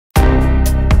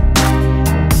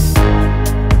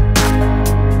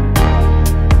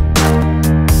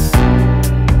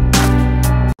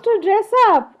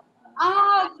up?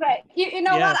 Oh, great. You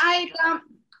know what?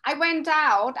 I went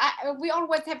out. We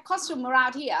always have costume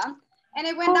around here. And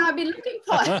I went out, I've been looking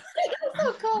for it. It's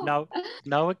so cool.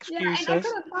 No excuses. Yeah, and I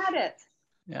couldn't find it.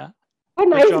 Yeah. Oh,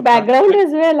 nice job, background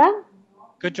as well, huh?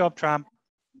 Good job, Trump.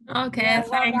 Okay, Yeah,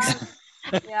 thanks.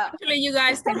 Yeah. Actually, you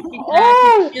guys can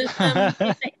use some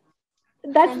effect.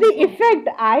 That's the effect.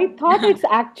 I thought it's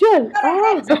actual.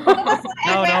 Oh.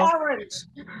 No. Orange.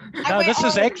 No, this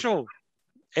is actual.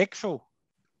 Actual.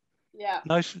 Yeah.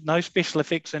 No special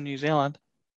effects in New Zealand.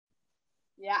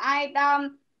 Yeah,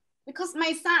 because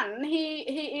my son,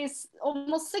 he is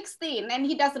almost 16 and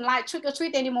he doesn't like trick or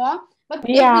treat anymore. But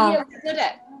every year we did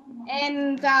it.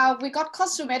 And we got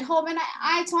costume at home and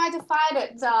I tried to find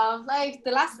it. Like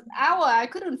the last hour, I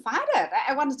couldn't find it.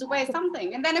 I wanted to wear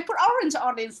something. And then I put orange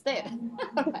on instead.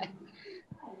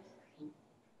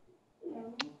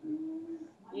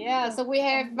 Yeah, so we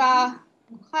have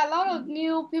quite a lot of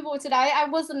new people today. I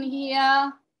wasn't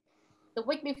here the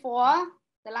week before,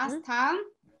 the last time.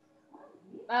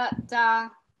 But I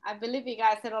believe you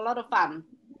guys had a lot of fun.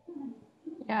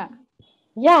 Yeah,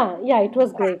 it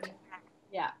was great.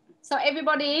 Yeah. So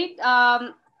everybody,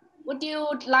 would you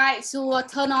like to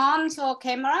turn on your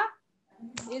camera?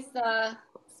 It's a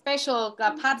special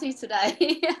party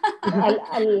today.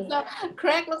 So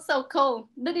Craig looks so cool.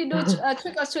 Did he do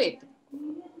trick or treat?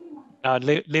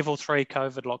 Level 3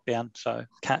 COVID lockdown, so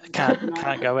can't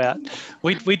go out.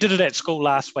 We did it at school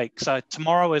last week, so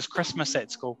tomorrow is Christmas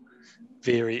at school,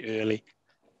 very early.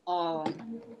 Oh,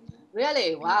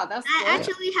 really? Wow, that's good. I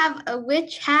actually have a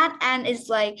witch hat, and it's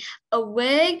like a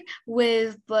wig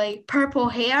with like purple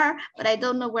hair, but I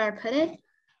don't know where I put it.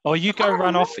 Oh, you go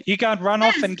run off. You go and run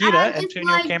off and get it and turn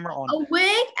your camera on. A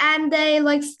wig, and they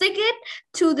like stick it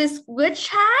to this witch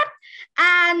hat,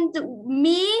 and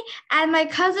me and my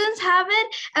cousins have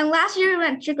it. And last year we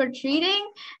went trick or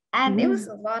treating, and it was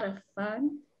a lot of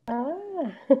fun.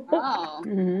 Oh,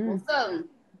 awesome!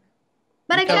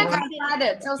 But I can't find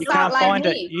it. So you can't find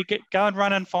it. You go and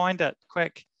run and find it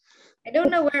quick. I don't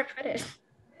know where I put it.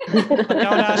 Go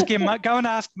and ask him. Go and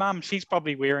ask Mum. She's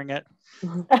probably wearing it.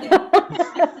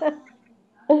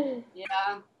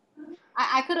 Yeah,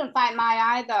 I couldn't find mine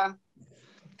either.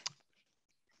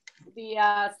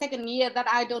 The second year that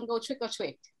I don't go trick or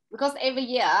treat, because every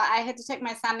year I had to take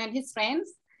my son and his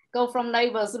friends, go from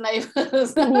neighbors to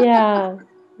neighbors.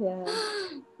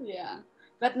 Yeah.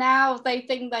 But now they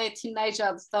think they're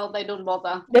teenagers, so they don't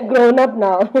bother. They've grown up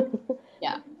now.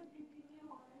 Yeah.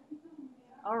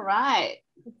 All right.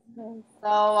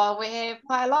 So we have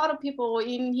quite a lot of people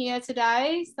in here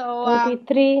today. So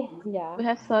 23. Yeah. We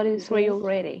have 33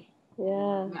 already.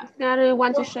 Yeah. Now, do you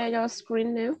want to share your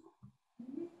screen now?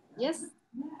 Yes.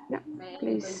 Yeah,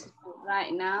 please.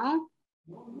 Right now.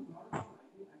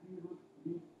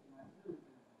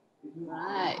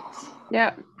 Right.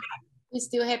 Yeah. We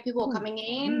still have people coming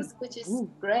in, which is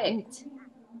great.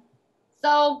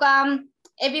 So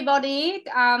everybody,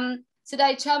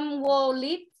 today Trump will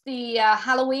lead the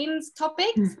Halloween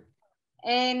topics.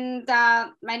 And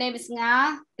my name is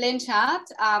Nga Blanchard.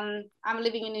 I'm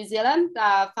living in New Zealand,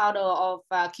 founder of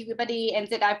Kiwi Buddy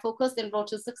NZI Focus and Road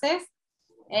to Success.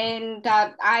 And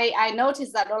I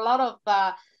noticed that a lot of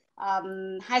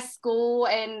high school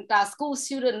and school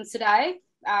students today,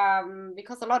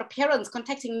 because a lot of parents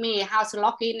contacting me how to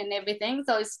log in and everything.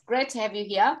 So it's great to have you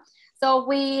here. So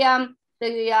we,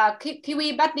 the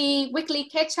Kiwi Buddy Weekly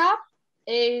Catch Up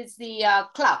is the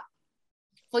club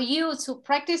for you to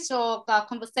practice your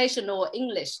conversational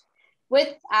English with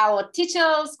our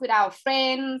teachers, with our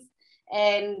friends,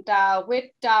 and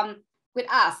with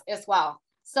us as well.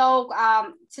 So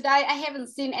today I haven't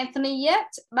seen Anthony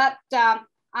yet, but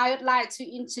I would like to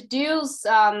introduce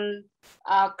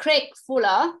Craig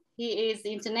Fuller. He is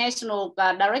the international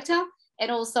director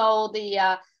and also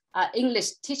the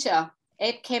English teacher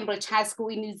at Cambridge High School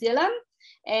in New Zealand.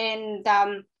 And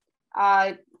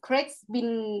Craig's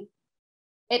been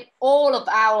at all of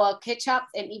our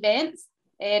catch-ups and events,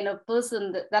 and a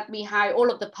person that behind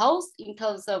all of the posts in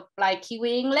terms of like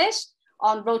Kiwi English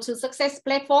on Road to Success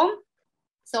platform.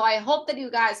 So I hope that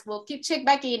you guys will keep check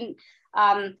back in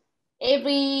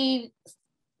every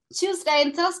Tuesday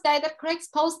and Thursday that Craig's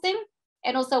posting.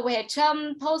 And also we have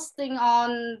Chum posting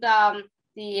on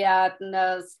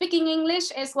the speaking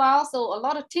English as well. So a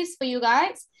lot of tips for you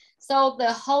guys. So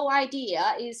the whole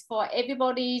idea is for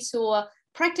everybody to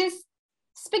practice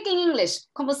speaking English,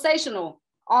 conversational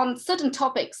on certain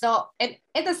topics. So at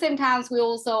the same time, we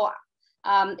also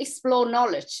explore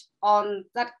knowledge on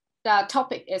that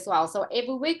topic as well. So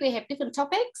every week we have different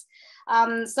topics.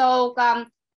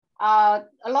 a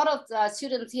lot of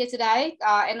students here today,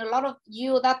 and a lot of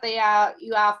you that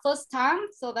you are first time.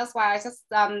 So that's why I just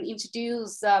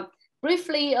introduce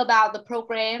briefly about the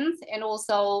programs and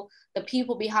also the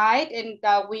people behind. And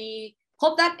we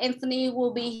hope that Anthony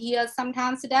will be here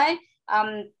sometime today.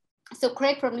 So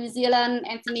Craig from New Zealand,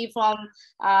 Anthony from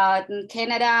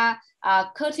Canada,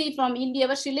 Kirti from India,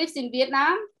 but she lives in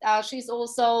Vietnam. She's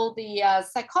also the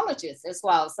psychologist as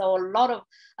well. So a lot of,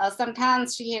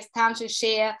 sometimes she has time to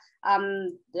share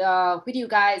with you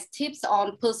guys tips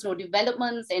on personal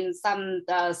developments and some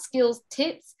skills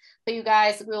tips for you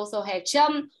guys. We also have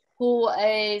Chum, who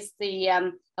is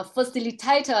the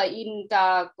facilitator in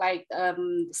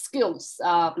the skills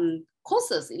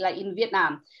courses like in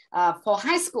Vietnam for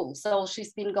high school. So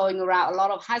she's been going around a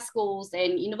lot of high schools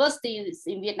and universities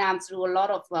in Vietnam to do a lot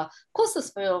of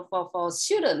courses for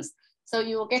students. So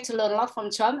you will get to learn a lot from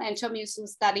Chum. And Chum used to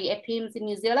study at PIMS in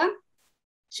New Zealand.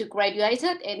 She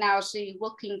graduated and now she's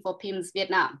working for PIMS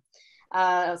Vietnam.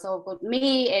 So with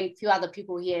me and a few other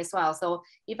people here as well. So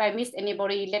if I missed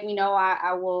anybody, let me know.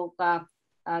 I will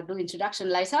do introduction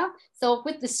later. So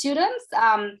with the students,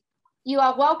 you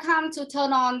are welcome to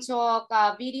turn on your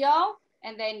video,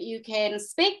 and then you can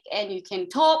speak and you can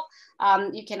talk.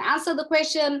 You can answer the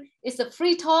question. It's a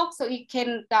free talk, so you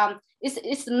can.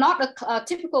 It's not a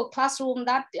typical classroom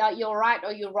that you're right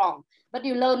or you're wrong, but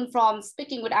you learn from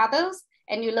speaking with others,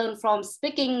 and you learn from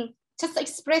speaking, just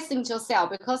expressing yourself,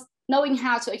 because knowing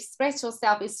how to express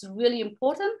yourself is really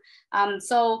important.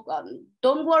 So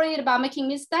don't worry about making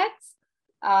mistakes.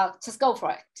 Just go for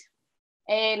it.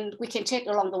 And we can check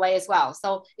along the way as well.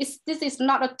 So this is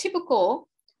not a typical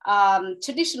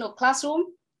traditional classroom.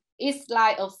 It's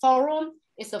like a forum.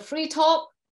 It's a free talk.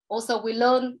 Also, we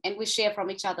learn and we share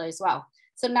from each other as well.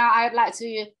 So now I'd like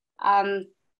to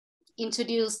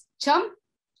introduce Chum.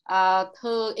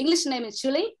 Her English name is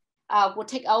Julie. Will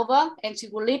take over and she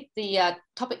will lead the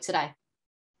topic today.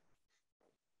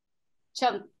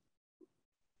 Chum.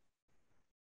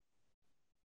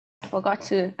 Forgot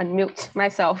to unmute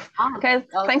myself. Ah, okay,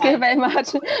 thank you very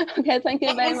much. Okay, thank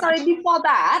you very much. Sorry, before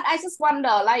that, I just wonder,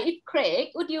 like, if Craig,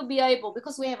 would you be able,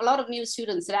 because we have a lot of new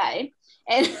students today,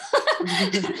 and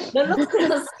they look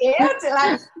scared,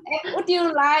 like, would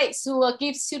you like to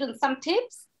give students some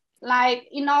tips, like,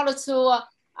 in order to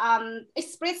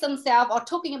express themselves or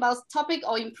talking about topic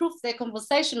or improve their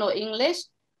conversational English?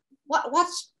 What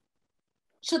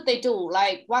should they do?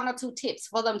 Like 1 or 2 tips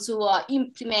for them to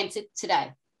implement it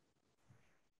today.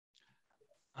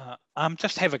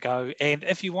 Just have a go, and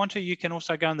if you want to, you can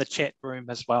also go in the chat room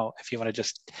as well if you want to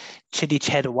just chitty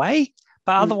chat away,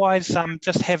 but otherwise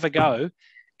just have a go.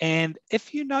 And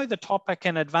if you know the topic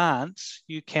in advance,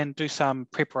 you can do some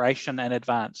preparation in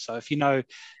advance. So if you know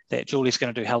that Julie's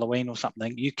going to do Halloween or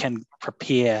something, you can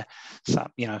prepare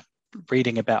some,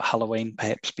 reading about Halloween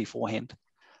perhaps beforehand.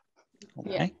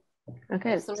 Okay. Yeah.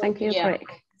 Okay, thank you, Craig.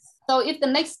 So if the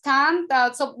next time,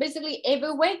 so basically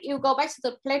every week you go back to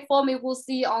the platform, you will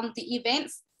see on the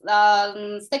events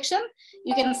section,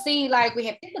 you can see like we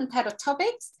have different type of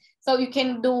topics. So you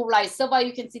can do like survey,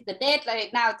 you can see the date,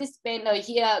 like now this banner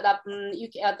here,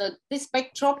 this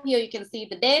backdrop here, you can see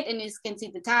the date and you can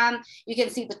see the time, you can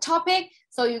see the topic.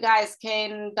 So you guys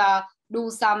can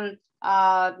do some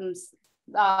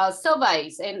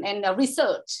surveys and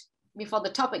research before the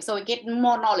topic, so we get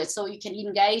more knowledge, so you can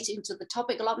engage into the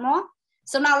topic a lot more.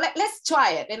 So now let's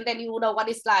try it, and then you will know what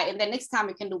it's like, and then next time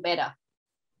you can do better.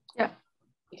 Yeah,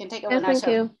 you can take over. Thank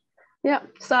you. Yeah,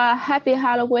 so happy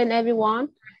Halloween, everyone.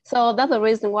 So that's the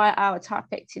reason why our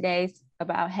topic today is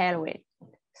about Halloween.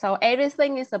 So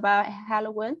everything is about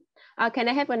Halloween. Can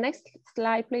I have a next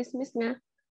slide, please, Miss Nga?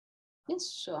 Yes,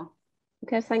 sure.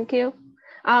 Okay, thank you.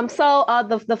 So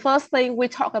the first thing we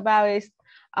talk about is,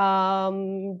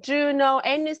 do you know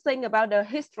anything about the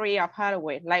history of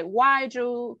Halloween? Like why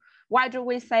do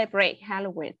we celebrate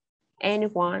Halloween?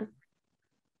 Anyone?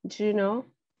 Do you know?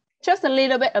 Just a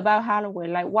little bit about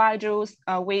Halloween. Like why do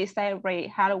we celebrate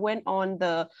Halloween on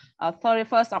the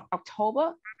 31st of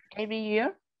October every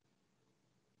year?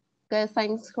 Okay,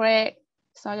 thanks, Craig.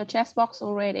 Saw your chat box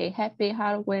already. Happy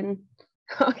Halloween.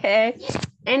 Okay.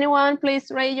 Anyone, please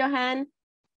raise your hand.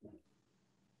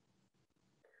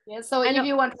 Yeah, so if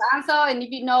you want to answer and if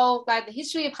you know like the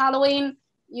history of Halloween,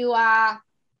 you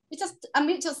just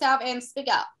unmute yourself and speak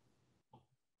up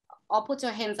or put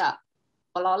your hands up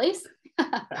for lollies.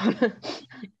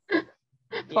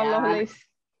 For lollies.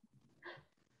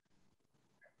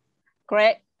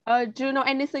 Great. Do you know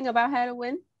anything about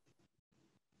Halloween?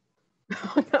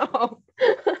 Oh, no.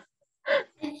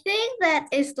 I think that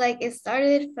it's like it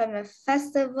started from a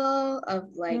festival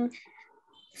of like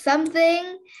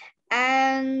something.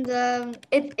 and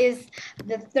it is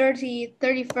the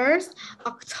 31st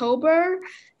October,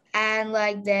 and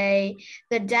like the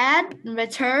dad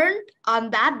returned on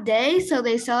that day, so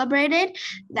they celebrated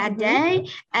that day,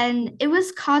 and it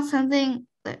was called something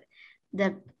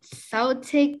the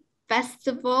Celtic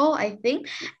Festival, I think.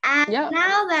 And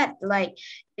now that like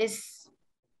it's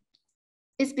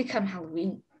become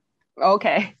Halloween.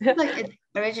 Okay. Like it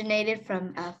originated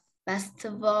from a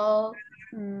festival.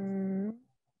 Thank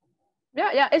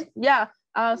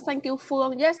you,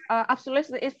 Phương. Yes,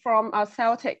 absolutely, it's from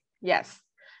Celtic. Yes,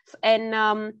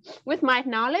 and with my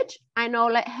knowledge, I know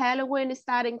like Halloween is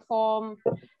starting from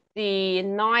the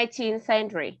 19th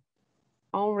century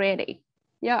already.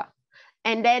 Yeah,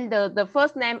 and then the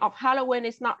first name of Halloween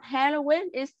is not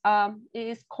Halloween. It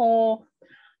is called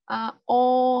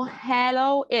All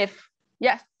Hallow Eve.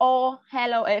 Yes, All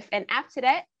Hallow Eve, and after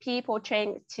that, people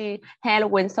change to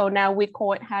Halloween. So now we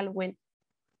call it Halloween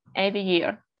every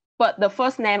year. But the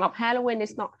first name of Halloween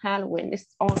is not Halloween.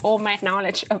 It's all my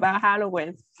knowledge about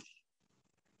Halloween.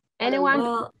 Anyone?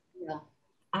 Well,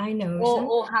 I know.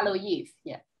 All Hallow Eve,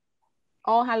 yeah.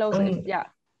 All Hallows Eve, yeah.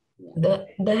 The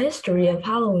history of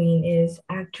Halloween is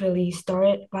actually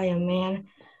started by a man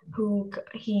who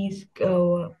he's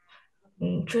go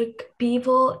trick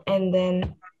people, and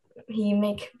then he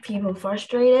make people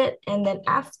frustrated, and then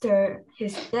after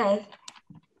his death,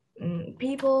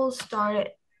 people started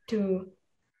to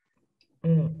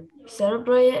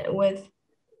celebrate it with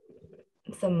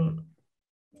some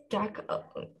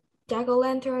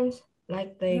jack-o'-lanterns,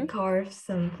 like they carve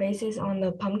some faces on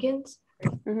the pumpkins,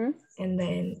 and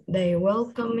then they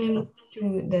welcome him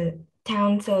to the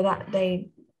town so that they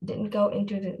didn't go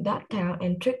into that town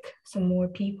and trick some more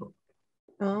people.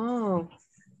 Oh,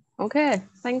 okay,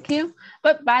 thank you.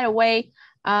 But by the way,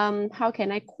 how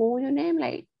can I call your name?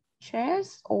 Like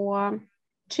Chess or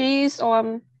Cheese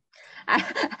or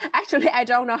actually I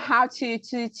don't know how to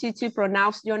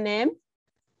pronounce your name.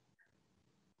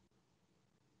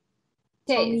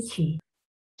 Cheese.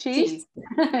 Cheese.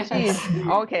 Cheese.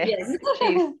 Okay. Yes.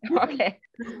 Cheese. Okay.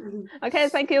 Okay,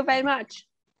 thank you very much.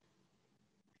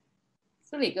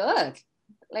 It's really good.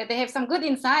 Like they have some good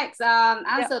insights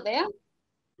answer there.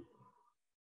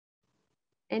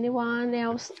 Anyone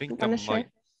else? I think I might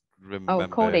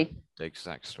remember the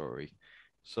exact story.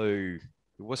 So it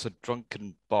was a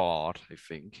drunken bard, I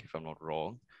think, if I'm not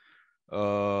wrong.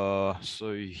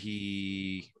 So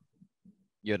he,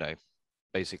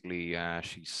 basically,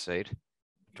 she said,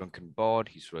 drunken bard,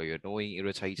 he's really annoying,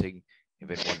 irritating. And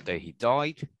then one day he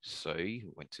died, so he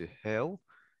went to hell.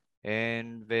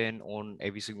 And then on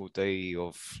every single day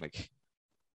of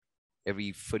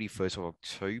every 31st of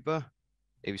October,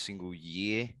 every single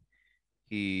year,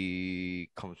 he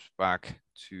comes back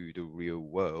to the real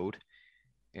world,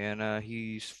 and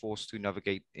he's forced to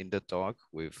navigate in the dark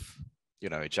with,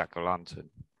 a jack-o'-lantern,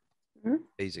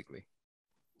 basically.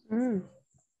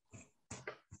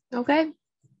 Okay.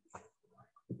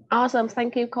 Awesome.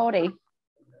 Thank you, Cody.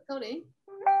 Cody.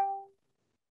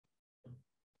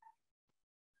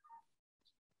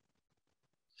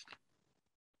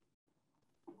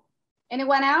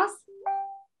 Anyone else?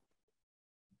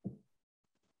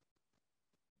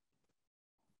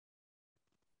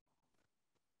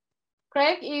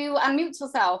 Craig, you unmute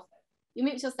yourself. You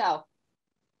mute yourself.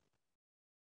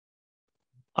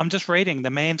 I'm just reading the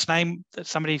man's name.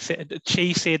 Somebody said,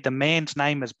 she said the man's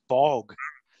name is Bog,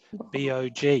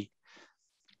 B-O-G.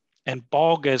 And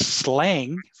bog is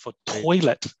slang for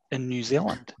toilet in New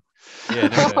Zealand. Yeah,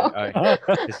 no.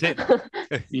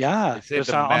 Yeah. I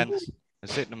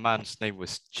said the man's name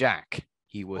was Jack.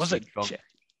 He was it drunk.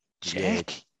 Jack? Yeah,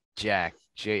 Jack,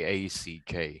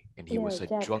 J-A-C-K. And he was a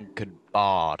drunken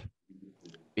bard.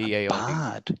 B-A-R-D.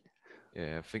 Bard?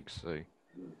 Yeah, I think so.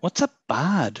 What's a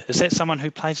bard? Is that someone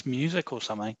who plays music or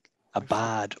something? A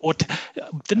bard? Or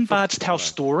didn't bards tell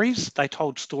stories? They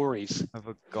told stories. I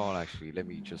forgot, actually. Let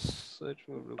me just search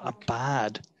for a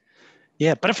bard.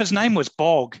 Yeah, but if his name was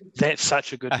Bog, that's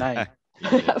such a good name.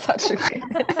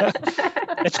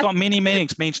 It's got many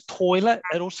meanings. It means toilet.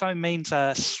 It also means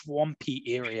a swampy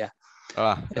area.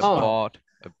 A bard.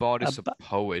 A bard is a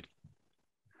poet.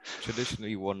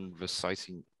 Traditionally one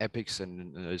reciting epics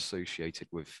and associated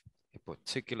with a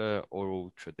particular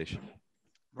oral tradition.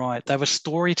 Right. They were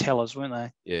storytellers, weren't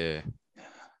they? Yeah.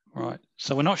 Right.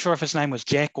 So we're not sure if his name was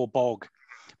Jack or Bog.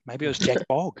 Maybe it was Jack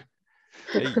Bog.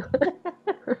 Hey.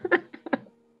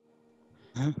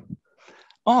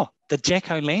 Oh, the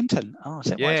jack-o'-lantern. Oh,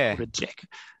 is that why it's called a jack?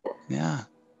 Yeah.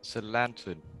 It's a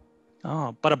lantern.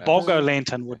 Oh, but a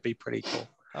bog-o'-lantern would be pretty cool.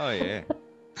 Oh, yeah.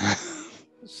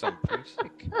 Sounds pretty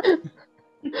sick.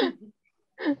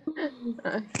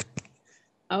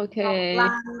 Okay.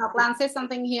 Plan said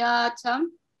something here,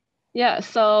 Chum. Yeah,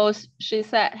 so she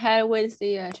said Halloween is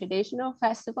the traditional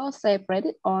festival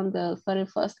celebrated on the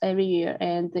 31st every year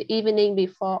and the evening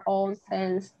before All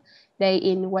Saints Day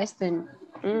in Western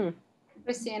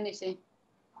Christianity.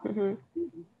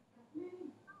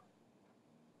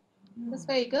 That's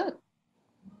very good.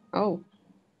 Oh.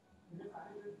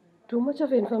 Too much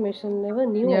of information, never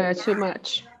knew. Yeah, too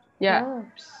much. Yeah.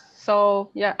 So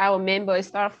yeah, I remember I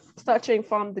start searching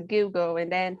from the Google and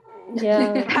then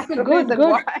that's the reason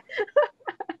why.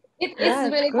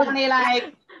 It's really funny.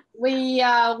 Like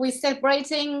we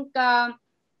celebrating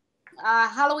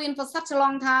Halloween for such a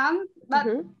long time, but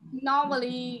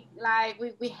normally like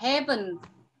we haven't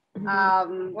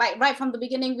like right from the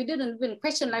beginning we didn't even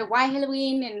question like why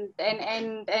Halloween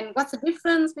and what's the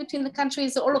difference between the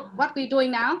countries. All of what we're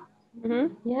doing now, we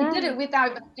did it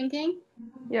without thinking.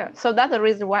 Yeah, so that's the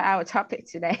reason why our topic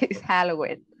today is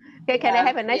Halloween. Okay, can I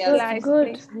have a next slide,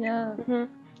 please? Yeah.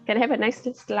 Can I have a next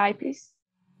slide, please?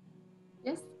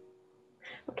 Yes.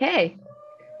 Okay,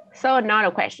 so another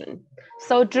question.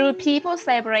 So do people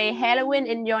celebrate Halloween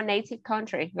in your native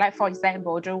country? Like for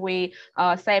example, do we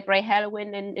celebrate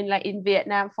Halloween in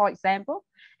Vietnam, for example?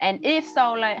 And if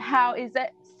so, like how is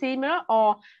it similar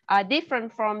or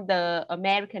different from the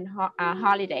American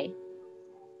holiday?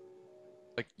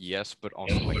 Like yes, but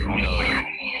also like no.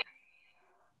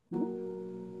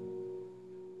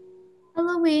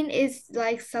 Halloween is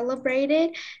like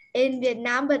celebrated in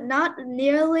Vietnam, but not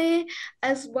nearly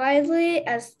as widely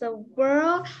as the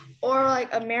world or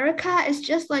like America. It's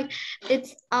just like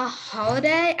it's a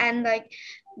holiday and like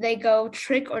they go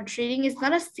trick or treating. It's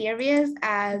not as serious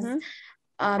as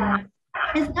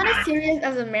it's not as serious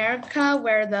as America,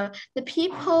 where the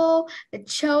people, the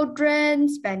children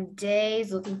spend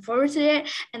days looking forward to it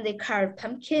and they carve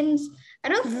pumpkins. I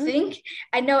don't think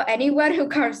I know anyone who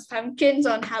carves pumpkins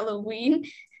on Halloween.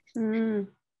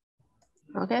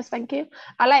 Okay, thank you.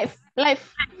 I like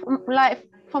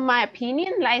from my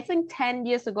opinion, like I think 10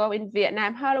 years ago in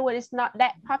Vietnam, Halloween is not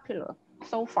that popular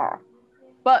so far.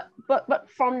 But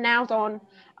from now on,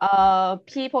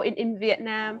 people in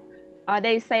Vietnam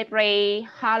they celebrate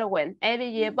Halloween every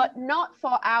year, but not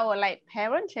for our like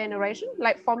parent generation,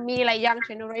 like for me, like young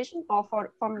generation, or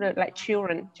from the like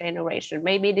children generation.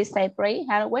 Maybe they celebrate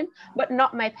Halloween, but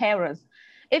not my parents.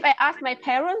 If I ask my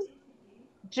parents,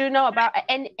 do you know about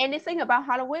anything about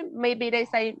Halloween? Maybe they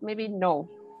say maybe no.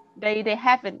 They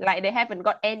haven't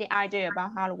got any idea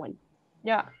about Halloween.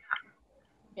 Yeah.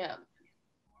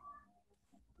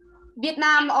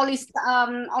 Vietnam only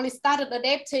started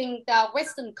adapting the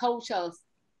Western cultures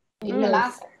in the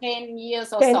last 10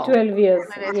 years or 10, so. 12 years.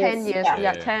 10 years,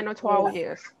 10 or 12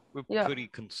 years. We're pretty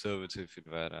conservative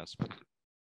in that aspect.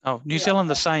 Oh, New Zealand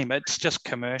the same. It's just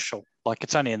commercial. Like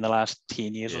it's only in the last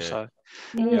 10 years or so.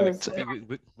 Yes.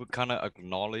 We kind of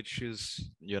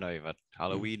acknowledges, that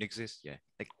Halloween exists. Yeah.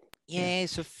 Like,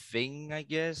 it's a thing, I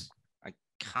guess. I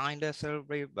kind of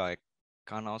celebrate, but I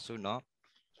kind of also not.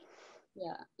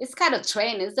 Yeah, it's kind of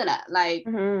trend, isn't it? Like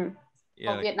for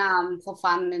Vietnam, for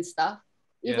fun and stuff.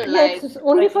 Even like it's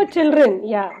only for children.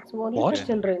 Yeah, it's only for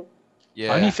children.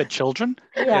 Yeah. Only for children?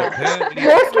 Yeah.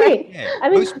 Mostly. Yeah. I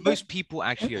mean, most people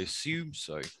actually assume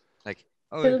so. Like,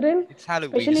 children, it's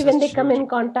Halloween. especially when they come in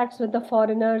contacts with the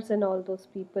foreigners and all those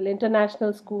people,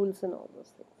 international schools and all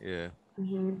those things. Yeah.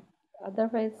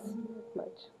 Otherwise, not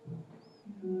much.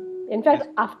 In fact,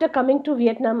 after coming to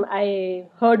Vietnam, I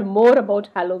heard more about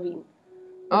Halloween.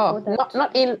 Oh,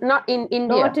 not in India.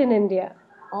 Not in India.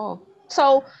 Oh,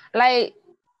 so like,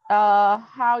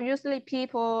 how usually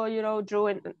people, do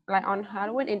it like on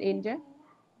Halloween in India?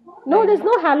 No, there's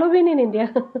no Halloween in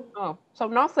India. Oh, so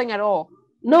nothing at all.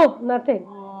 No, nothing.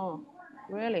 Oh,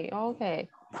 really? Okay.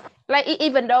 Like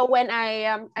even though when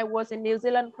I was in New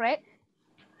Zealand, correct?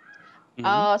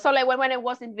 So like when I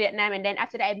was in Vietnam and then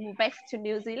after that I moved back to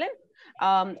New Zealand,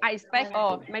 I expect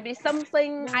maybe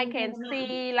something I can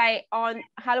see like on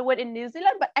Halloween in New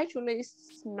Zealand, but actually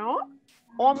it's not.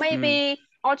 Or maybe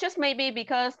or just maybe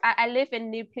because I live in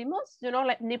New Plymouth,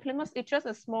 like New Plymouth is just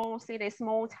a small city,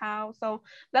 small town. So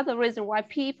that's the reason why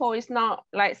people is not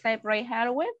like celebrate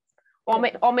Halloween.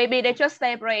 Or maybe they just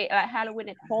celebrate like Halloween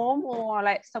at home or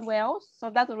like somewhere else. So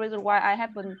that's the reason why I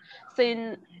haven't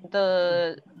seen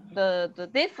the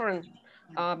difference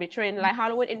between like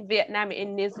Halloween in Vietnam and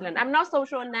in New Zealand. I'm not so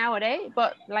sure nowadays,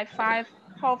 but like 4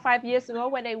 or 5 years ago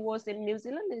when I was in New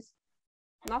Zealand, it's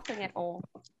nothing at all.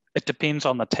 It depends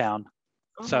on the town.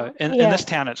 So in this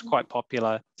town, it's quite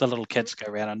popular. The little kids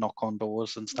go around and knock on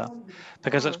doors and stuff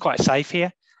because it's quite safe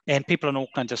here. And people in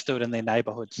Auckland just do it in their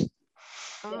neighbourhoods.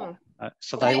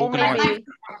 So they organise.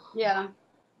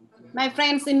 My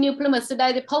friends in New Plymouth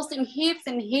today, they're posting heaps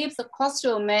and heaps of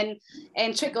costume and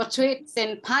trick or treats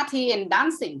and party and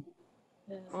dancing.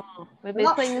 Oh, maybe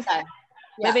Lots things, today.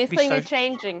 Yeah. maybe things are so-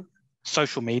 changing.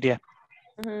 Social media.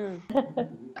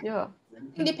 Yeah.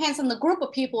 It depends on the group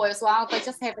of people as well. They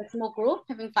just have a small group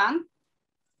having fun.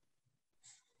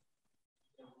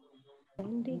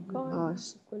 Candy corn.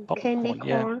 Oh, candy Popcorn,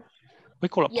 yeah. corn. We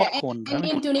call it Yeah, popcorn, don't and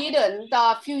we? in Dunedin,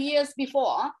 a few years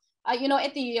before, you know,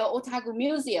 at the Otago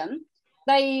Museum,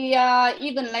 they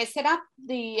even like set up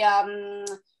the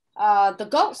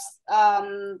ghosts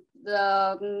in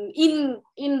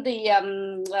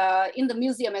the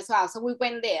museum as well. So we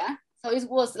went there. So it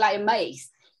was like a maze,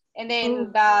 and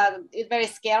then it's very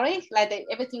scary. Like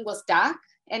everything was dark,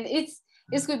 and it's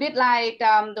a bit like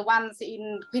the ones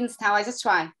in Queenstown. I just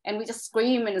try, and we just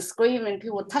scream, and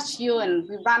people touch you, and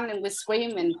we run and we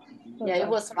scream, and yeah, it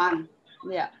was fun.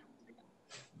 Yeah.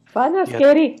 Fun or Yeah.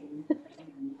 scary?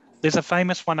 There's a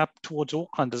famous one up towards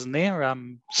Auckland, isn't there?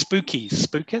 Spookers.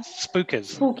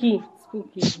 Spooky.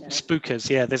 Spookers,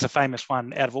 yeah. There's a famous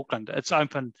one out of Auckland. It's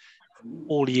open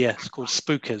all year. It's called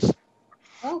Spookers.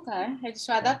 Okay, I just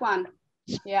tried that one.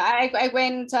 Yeah, I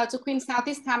went to Queenstown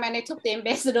this time, and I took the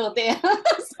ambassador there.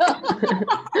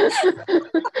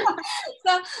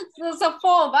 so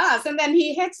four of us, and then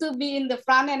he had to be in the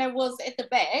front, and I was at the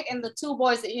back, and the two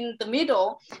boys in the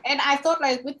middle. And I thought,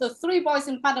 like, with the three boys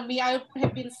in front of me, I would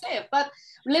have been safe. But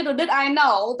little did I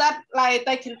know that, like,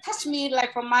 they can touch me,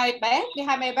 like, from my back,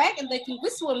 behind my back, and they can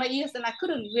whisper in my ears, and I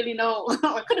couldn't really know.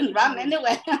 I couldn't run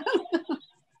anyway.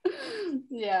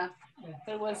 Yeah,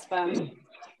 it was fun.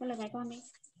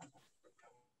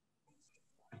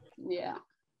 Yeah.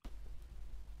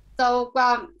 So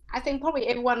I think probably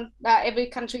every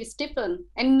country is different,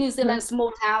 and New Zealand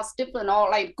small towns different, or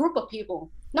like group of people.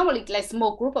 Normally, like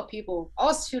small group of people,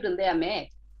 all students, they are mad.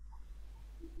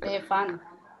 They have fun.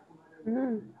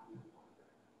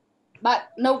 But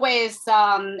no way is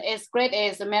as great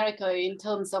as America in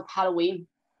terms of Halloween.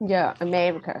 Yeah,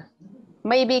 America.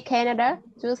 Maybe Canada.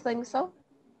 Do you think so?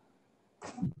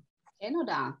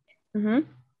 Canada.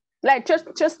 Like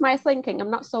just my thinking.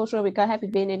 I'm not so sure because I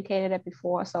haven't been in Canada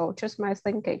before. So just my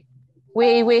thinking.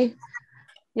 We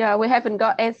haven't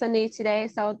got Anthony today,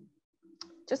 so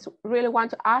just really want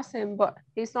to ask him, but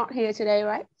he's not here today,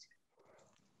 right?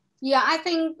 Yeah, I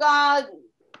think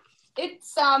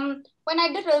it's when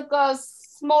I did a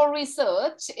small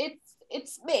research,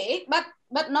 it's big, but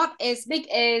not as big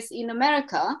as in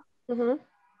America.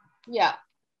 Yeah.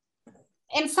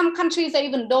 And some countries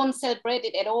even don't celebrate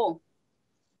it at all.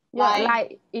 Yeah,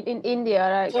 like in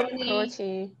India, like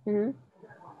Germany.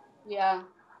 Yeah.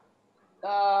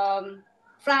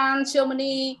 France,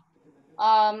 Germany,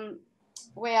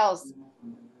 where else?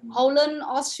 Holland,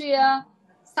 Austria,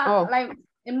 like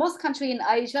in most countries in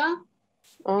Asia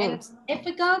and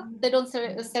Africa, they don't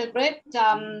celebrate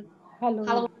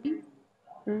Halloween.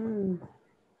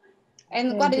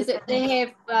 And what is it? They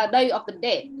have Day of the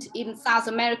Dead in South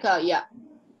America, yeah.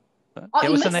 Oh,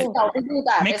 in Mexico, they do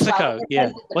that. Mexico,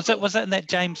 yeah. Was it in that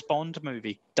James Bond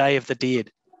movie, Day of the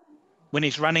Dead, when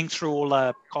he's running through all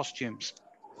the costumes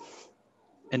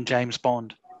in James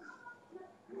Bond?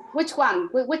 Which one?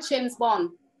 Which James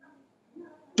Bond?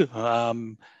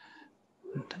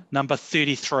 Number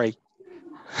 33.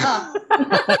 Oh.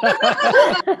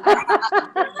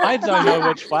 I don't know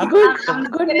which one. I'm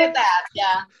good at that,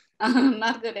 yeah. I'm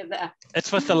not good at that.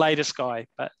 It's with the latest guy,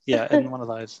 but yeah, in one of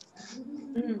those.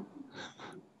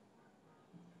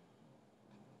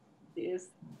 Yes.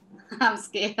 I'm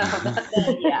scared of that.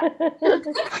 Yeah.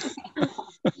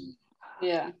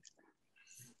 Yeah.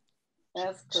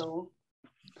 That's cool.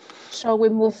 So we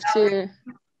move to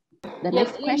the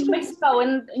next question. In Mexico,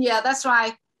 and yeah, that's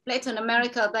right. Latin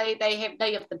America, they have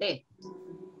Day of the Dead.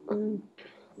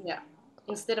 Yeah,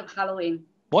 instead of Halloween.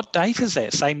 What date is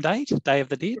that? Same date? Day of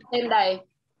the Dead? Same day.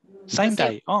 Same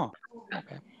day. Oh,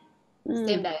 okay.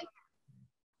 Same day.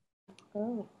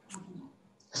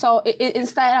 So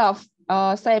instead of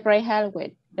celebrate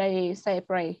Halloween, they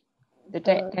celebrate the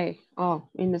Dead Day. Oh,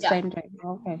 in the same day.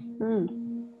 Okay.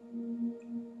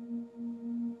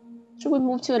 Should we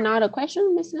move to another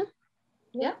question, Mister?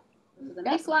 Yeah. The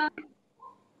next one.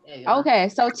 Okay,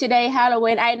 so today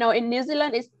Halloween, I know in New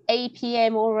Zealand it's 8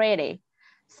 p.m. already.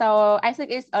 So I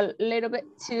think it's a little bit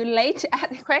too late to ask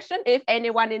the question if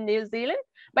anyone in New Zealand,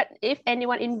 but if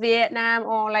anyone in Vietnam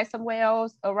or like somewhere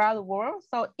else around the world.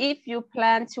 So if you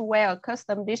plan to wear a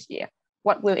costume this year,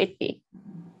 what will it be?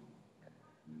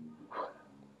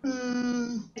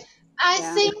 I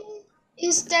think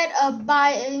instead of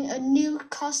buying a new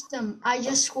costume, I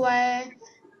just wear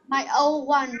my old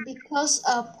one because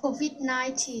of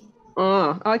COVID-19.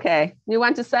 Oh, okay. You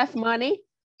want to save money?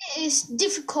 It's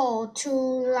difficult to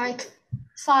like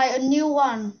find a new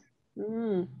one.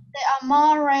 Mm. They are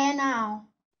more rare now.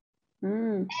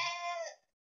 Mm.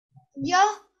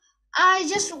 Yeah, I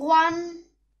just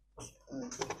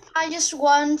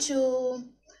want to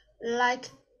like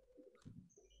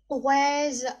wear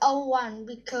the old one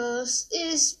because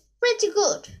it's pretty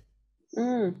good.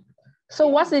 Mm. So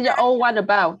what's your old one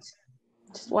about?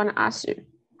 Just want to ask you.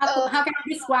 How can I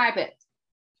describe it?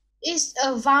 It's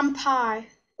a vampire.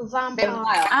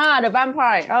 Vampire. Ah, the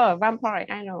vampire. Oh, vampire.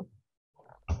 I know.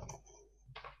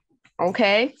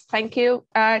 Okay, thank you.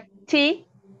 T,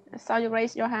 I saw you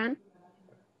raise your hand.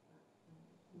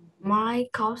 My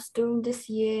costume this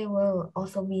year will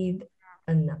also be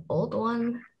an old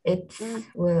one.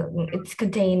 It's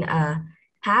contain a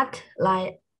hat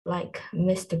like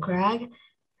Mr. Crag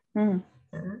and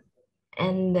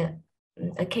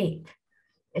a cape.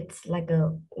 It's like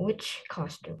a witch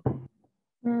costume.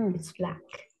 It's black.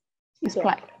 It's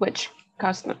black witch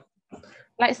costume.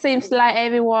 Like seems like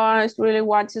everyone really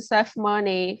wants to save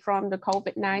money from the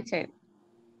COVID-19.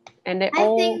 And I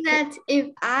think that if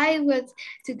I was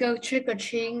to go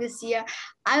trick-or-treating this year,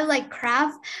 I would like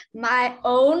craft my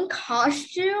own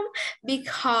costume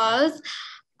because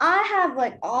I have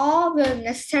like all the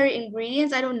necessary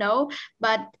ingredients. I don't know,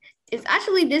 but it's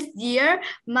actually this year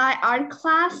my art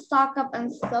class stocked up on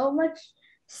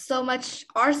so much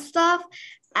art stuff.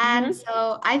 And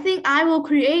so I think I will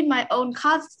create my own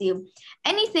costume,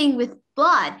 anything with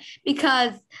blood,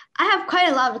 because I have quite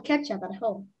a lot of ketchup at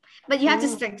home. But you have to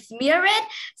like smear it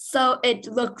so it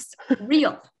looks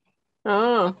real.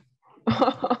 Oh,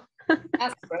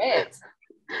 that's great.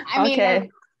 I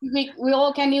mean, we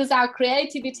all can use our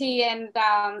creativity and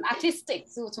artistic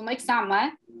to make some,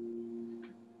 right?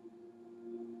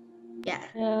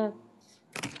 Yeah.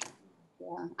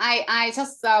 I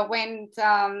just went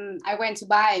to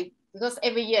buy, because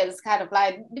every year it's kind of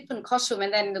like different costume,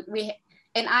 and then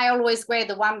I always wear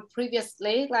the one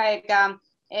previously, like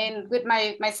and with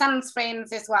my son's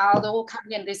friends as well, they all come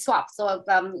here and they swap. So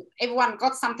everyone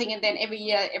got something, and then every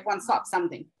year everyone swaps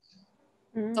something.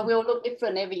 So we all look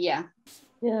different every year.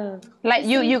 Yeah. Like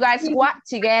you guys swap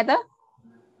together?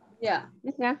 Yeah.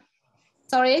 Yeah.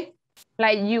 Sorry?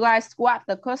 Like you guys swap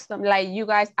the costume, like you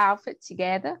guys outfit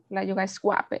together, like you guys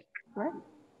swap it, right?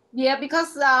 Yeah,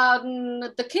 because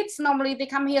the kids normally they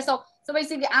come here. So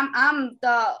basically I'm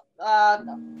the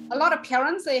a lot of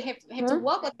parents, they have to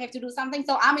work, or they have to do something.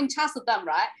 So I'm in charge of them,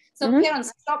 right? So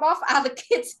parents drop off other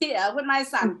kids here with my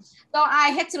son. So I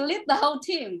had to lead the whole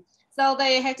team. So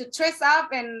they had to dress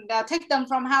up and take them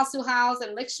from house to house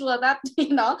and make sure that,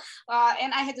 and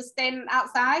I had to stand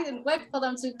outside and wait for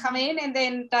them to come in, and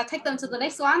then take them to the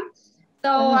next one.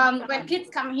 So when kids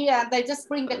come here, they just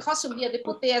bring the costume here, they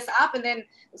put theirs up, and then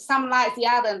some like the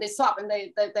other, and they swap, and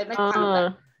they make fun of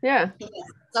them. Yeah.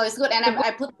 So it's good, and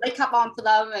I put makeup on for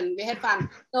them, and we had fun.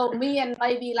 So me and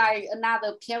maybe like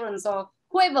another parents or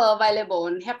whoever available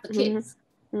and help the kids.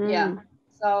 Yeah.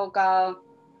 So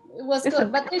it was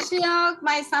good. But this year,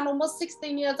 my son almost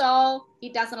 16 years old. He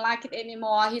doesn't like it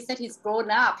anymore. He said he's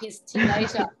grown up. He's a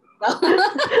teenager. So,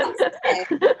 sad.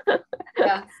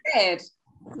 Yeah, sad.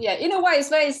 Yeah, in a way, it's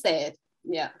very sad.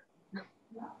 Yeah.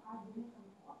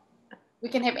 We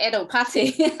can have adult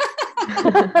party.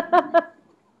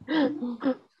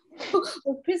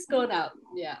 Chris grown up.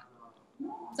 Yeah.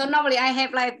 So normally I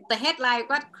have like the headline,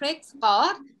 what Craig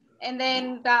spot, and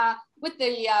then with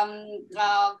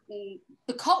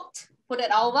the coat, put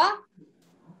it over.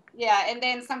 Yeah, and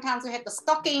then sometimes we have the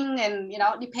stocking, and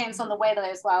it depends on the weather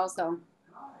as well. So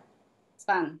it's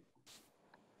fun.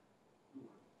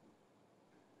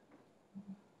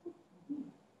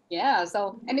 Yeah,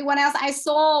 so anyone else? I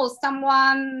saw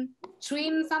someone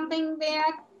trim something there.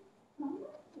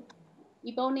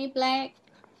 Ebony black.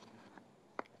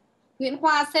 Nguyễn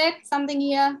Khoa said something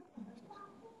here.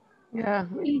 Yeah.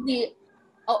 In the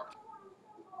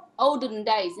olden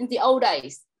days, in the old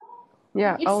days.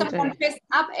 Yeah. If someone dressed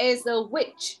up as a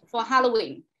witch for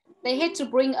Halloween, they had to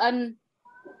bring an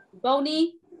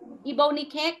ebony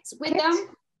cat with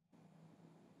them,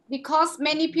 because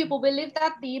many people believe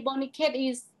that the ebony cat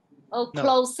is a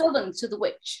close servant to the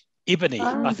witch. Ebony.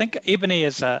 I think ebony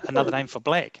is another name for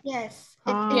black. Yes.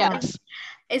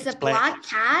 It's a black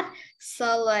cat.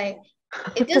 So like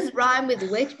it does rhyme with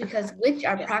witch, because witch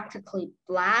are practically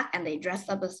black and they dress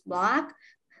up as black.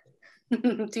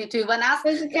 to one else,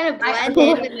 it's kind of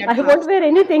blended. I won't wear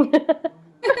anything.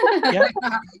 Yeah.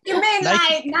 You mean Naked-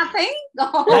 like nothing?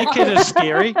 Naked is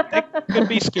scary. That could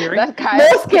be scary. That's kind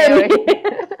More of scary.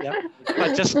 Yeah.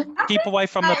 But just keep away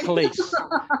from the police.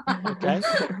 Okay.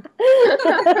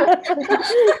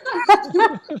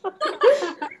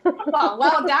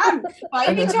 Well done. Well,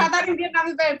 if you try that in Vietnam,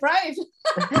 it's very brave.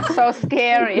 So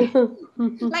scary.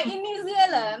 Like in New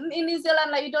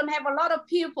Zealand, like you don't have a lot of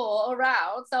people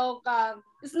around, so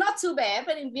it's not too bad.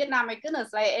 But in Vietnam, my goodness,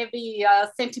 like every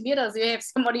centimeters you have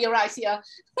somebody around here.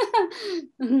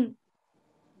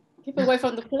 Keep away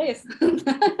from the police.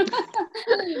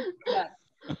 Yeah.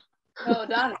 Well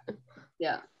done.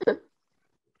 Yeah.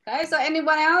 Okay, so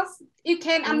anyone else? You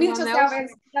can unmute yourself and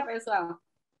speak up as well.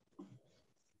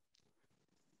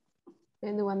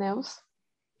 Anyone else?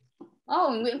 Oh,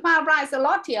 Nguyễn Khoa writes a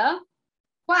lot here.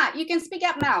 Khoa, you can speak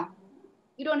up now.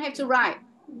 You don't have to write.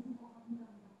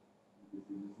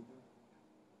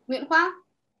 Nguyễn Khoa?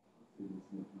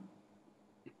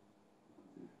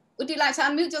 Would you like to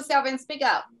unmute yourself and speak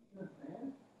up?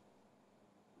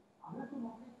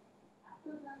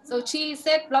 So she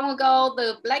said long ago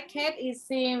the black cat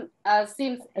seems as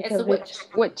a witch.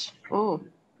 Witch. Oh.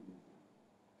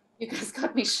 You guys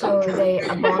got me So shocked. they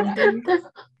abandoned.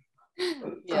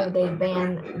 Yeah. So they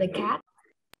banned the cat.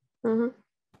 Mhm.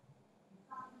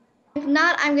 If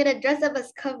not, I'm gonna dress up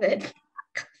as COVID.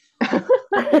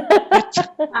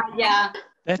 Yeah.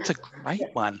 That's a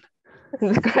great one.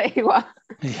 It's a great one.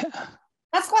 Yeah.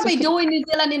 That's what they do in New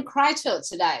Zealand in Christchurch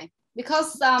today,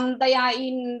 because they are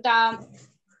in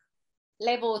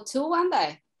level 2, aren't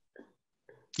they?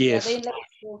 Yes. Yeah, they're in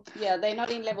level 2. Yeah, they're not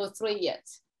in level 3 yet.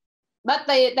 But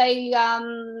they are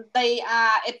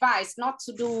advised not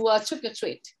to do trick or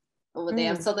treat over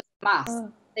there, so they must.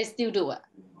 They still do it.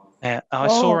 Yeah. I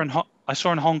saw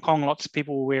in Hong Kong lots of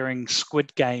people wearing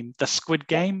Squid Game. The Squid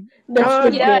Game. Oh,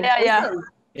 yeah.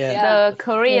 Yeah. The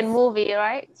Korean Yes. movie,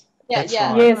 right? Yeah, That's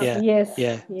yeah. right. Yes, Yeah. yes.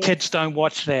 Yeah. yes. Kids don't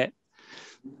watch that.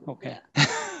 Okay.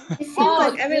 It seems Oh,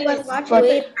 like everyone's yes. watching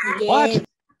it. What? So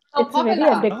It's very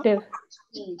popular. addictive.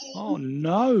 Oh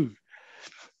no.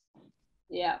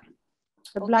 Yeah.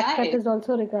 The black cat Okay. is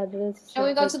also regarded as. Shall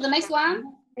we go to the next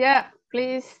one? Yeah,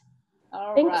 please.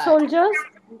 All Pink right. soldiers.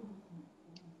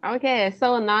 Okay,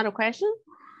 so another question.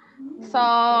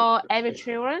 So every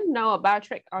children know about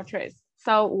trick or treats.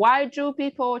 So why do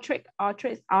people trick or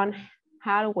treat on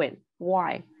Halloween?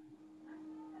 Why?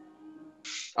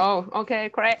 Oh, okay,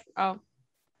 correct. Oh,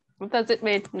 what does it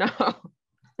mean? No.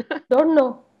 Don't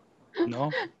know. No.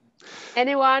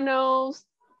 Anyone knows?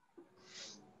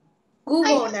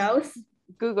 Google knows.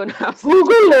 Google knows.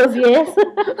 Google knows, yes.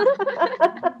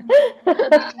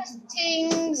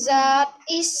 Think that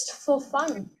is for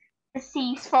fun. It's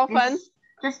for fun.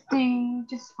 Just find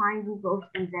Google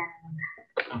and then.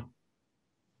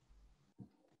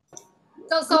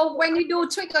 So when you do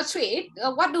trick or treat,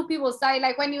 what do people say?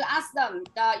 Like when you ask them,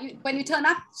 when you turn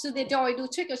up to the door, you do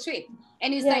trick or treat,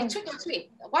 and you say trick or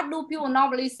treat. What do people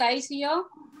normally say to you?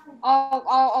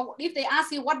 Or if they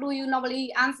ask you, what do you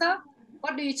normally answer?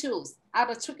 What do you choose out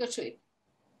of trick or treat?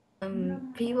 The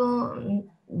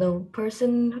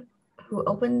person who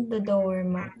opened the door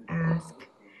might ask,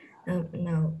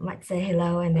 might say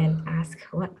hello and then ask,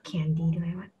 what candy do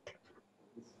I want?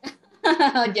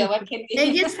 Yeah, what can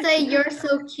They just say you're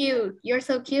so cute. You're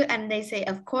so cute, and they say,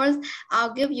 of course,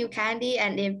 I'll give you candy.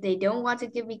 And if they don't want to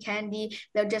give me candy,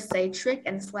 they'll just say trick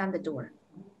and slam the door.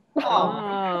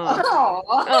 Oh.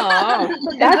 Oh.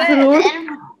 That's rude.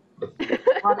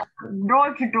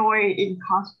 Door to door in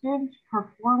costumes,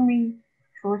 performing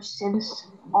traditions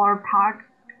or part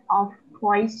of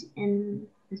plays in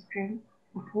the street,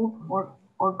 food or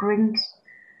drinks.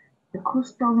 The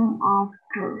custom of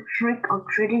trick or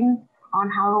treating on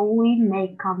Halloween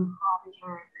may come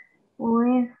popular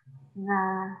with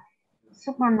the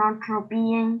supernatural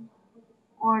being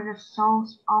or the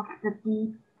souls of the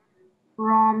dead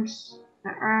roams the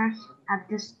earth at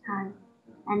this time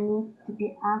and need to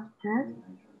be accepted.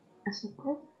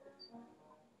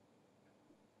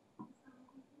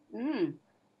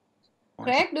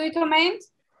 Craig, do you comment?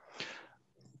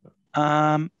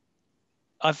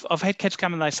 I've had kids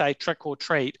come and they say trick or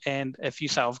treat, and if you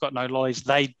say I've got no lollies,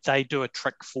 they do a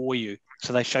trick for you.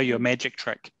 So they show you a magic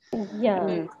trick.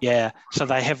 Yeah. Yeah. So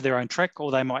they have their own trick,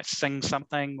 or they might sing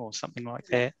something or something like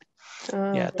that.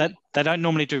 Yeah. They don't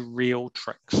normally do real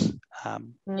tricks.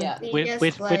 Yeah.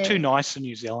 We're too nice in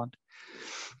New Zealand.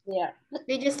 Yeah.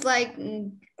 They just like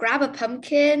grab a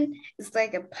pumpkin. It's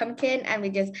like a pumpkin, and we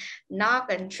just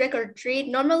knock and trick or treat.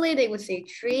 Normally they would say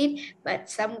treat, but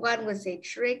someone would say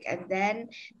trick, and then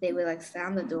they would like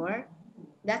slam the door.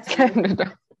 That's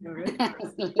rude.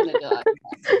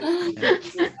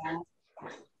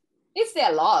 It's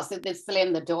their loss if they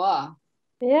slam the door.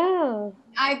 Yeah.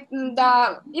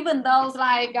 Even though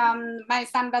like my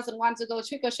son doesn't want to go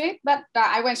trick or treat, but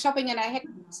I went shopping and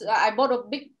I bought a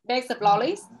big bag of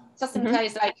lollies just in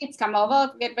case like kids come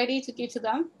over, get ready to give to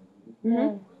them.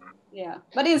 Yeah. Yeah,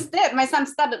 but instead my son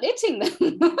started eating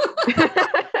them.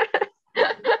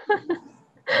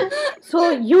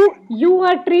 So you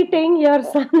are treating, your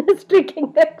son is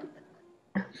tricking them.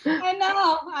 I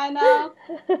know.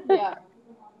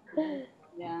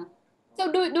 Yeah.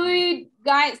 So do you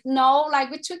guys know, like,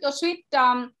 with trick or treat,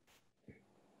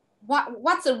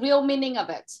 what's the real meaning of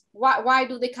it? Why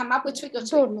do they come up with trick or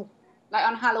treat? Don't know. Like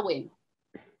on Halloween?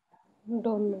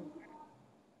 Don't know.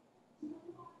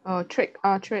 Oh, trick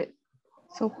or treat.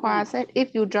 So Khoa said,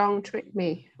 if you don't trick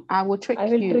me, I will trick you. I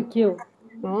will trick you.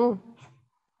 Oh.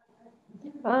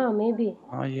 Maybe.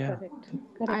 Oh, yeah.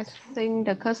 Correct. I think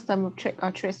the custom of trick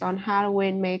or treats on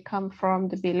Halloween may come from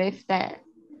the belief that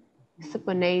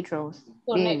supernatural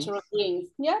beings. Beings.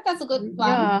 Yeah, that's a good one.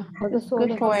 Yeah, For the soul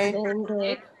good of point.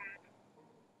 the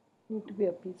need to be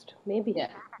appeased. Maybe.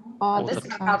 Yeah. Oh, This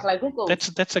comes out like Google.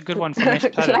 That's a good one from Ash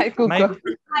Potato. Like Google.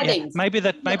 Maybe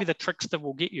the trickster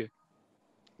will get you.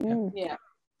 Yeah.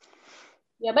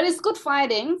 Yeah, but it's good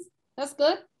findings. That's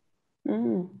good.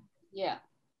 Yeah.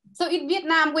 So in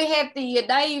Vietnam, we have the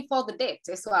day for the dead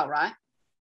as well, right?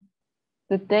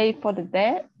 The day for the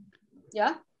dead?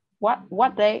 Yeah.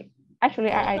 What day?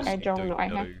 Actually, I don't know. I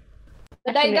have.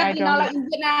 The day that, you know, like in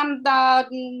Vietnam,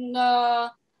 the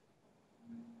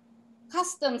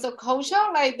customs or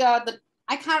culture, like the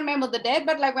I can't remember the date,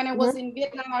 but like when I was in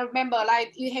Vietnam, I remember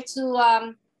like you had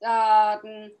to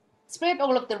spread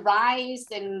all of the rice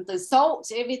and the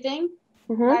salt, everything,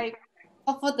 like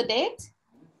for the dead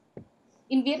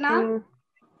in Vietnam.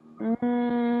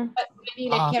 But maybe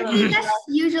like I think that's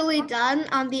usually done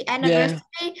on the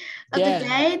anniversary of the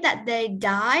day that they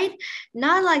died.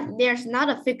 Not like there's not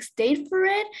a fixed date for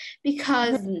it,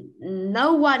 because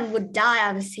no one would die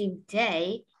on the same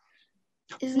day.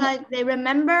 It's like they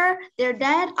remember their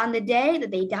dead on the day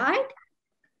that they died.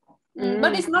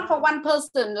 But it's not for one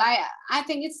person. Like I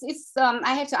think it's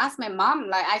I have to ask my mom.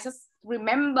 Like I just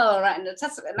remember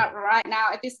just not right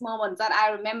now at this moment that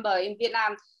I remember in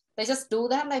Vietnam they just do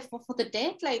that like for the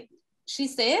dead, like she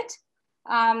said.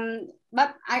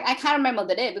 But I can't remember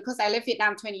the date because I left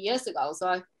Vietnam 20 years ago,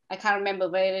 so I can't remember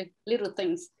very little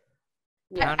things.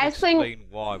 Yeah. I can't explain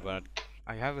why, but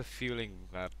I have a feeling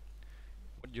that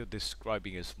what you're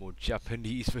describing is more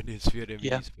Japanese than it's Vietnamese.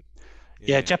 Yeah. But,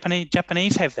 Yeah,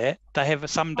 Japanese have that. They have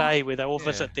some day where they all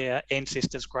visit their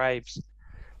ancestors' graves.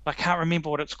 I can't remember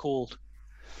what it's called.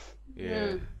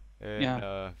 Yeah.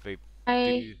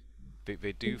 And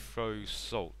they do throw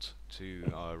salt to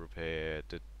repair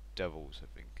the devils, I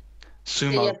think.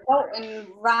 Sumo. Yeah, salt and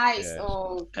rice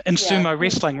or in sumo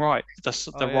wrestling, right?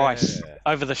 The rice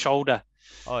over the shoulder.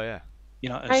 Oh yeah. You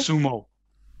know, sumo.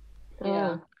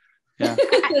 Yeah. Yeah.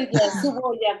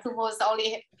 Sumo is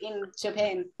only in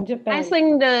Japan. I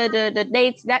think the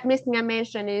date that Miss Nga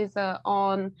mentioned is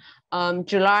on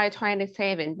July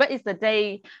 27, but it's the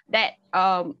day that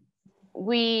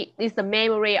it's the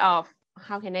memory of,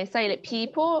 how can I say it,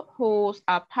 people who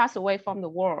passed away from the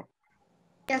war.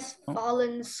 Yes,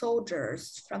 fallen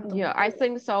soldiers from the war. I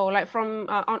think so. Like from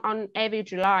on every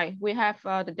July, we have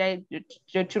the day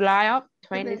July of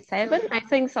 27. I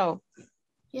think so.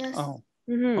 Yes. Oh.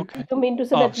 Okay. You mean to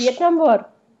say that Vietnam War?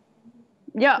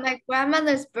 Yeah. My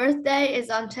grandmother's birthday is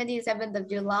on 27th of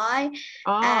July.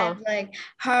 And like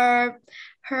her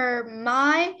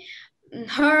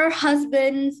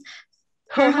husband's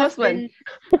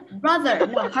brother.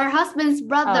 No, her husband's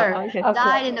brother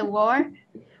died in the war.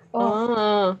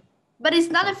 But it's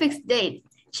not a fixed date.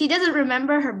 She doesn't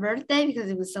remember her birthday because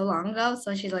it was so long ago.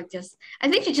 So she's like I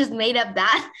think she just made up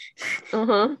that.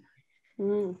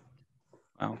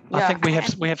 Well, I think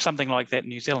we have something like that in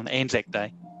New Zealand, Anzac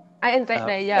Day. Anzac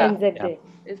Day, Anzac Day.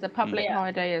 It's a public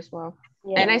holiday as well.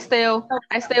 Yeah. And I still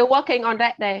working on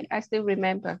that day. I still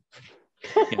remember.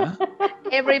 Yeah.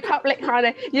 Every public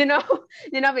holiday, you know,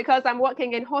 because I'm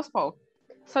working in hospital.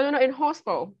 So in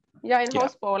hospital,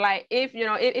 hospital, like if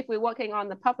we're working on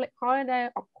the public holiday,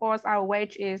 of course our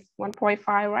wage is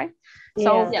 1.5, right?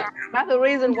 So that's the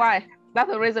reason why.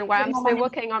 I'm still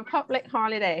working on public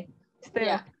holiday.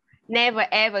 Still. Never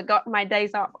ever got my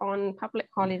days off on public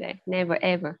holiday. Never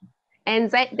ever.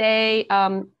 And that day,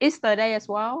 Easter day as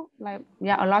well. Like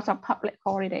a lot of public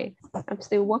holiday. I'm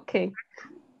still working.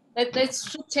 They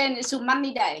should change it to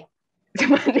Monday day.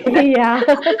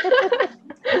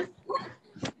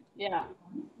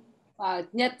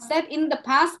 Yet said in the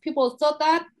past, people thought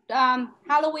that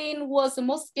Halloween was the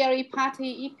most scary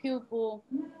party if people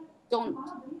don't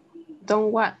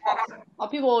Don't what? Or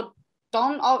people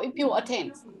don't, or people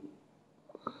attend.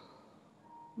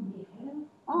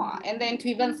 Oh, and then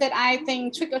Tweven said, I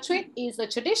think trick or treat is a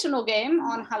traditional game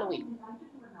on Halloween.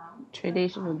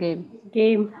 Traditional game.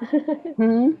 Game.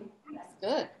 Hmm? That's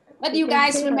good. But You you can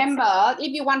guys say that. remember,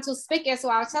 if you want to speak as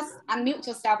well, just unmute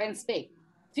yourself and speak.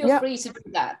 Feel Yep. free to do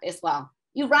that as well.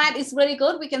 You write is really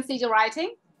good. We can see your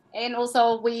writing. And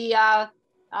also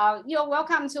you're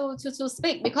welcome to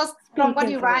speak, because from what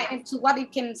you write and to what you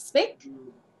can speak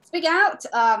out,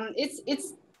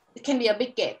 it can be a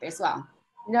big gap as well.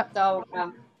 Yep. So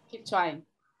keep trying.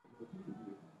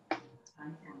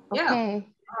 Yeah. Okay.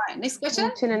 All right. Next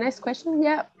question. To the next question.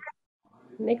 Yep.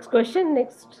 Next question.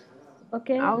 Next.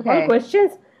 Okay. Okay. All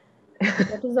questions.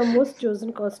 What is the most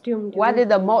chosen costume? What during is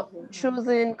the most Halloween?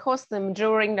 chosen costume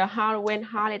during the Halloween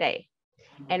holiday?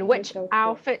 And which Without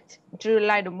outfit do you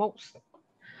like the most?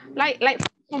 Like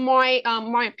from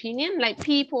my opinion, like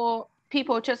people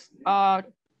just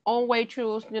always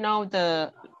choose, you know,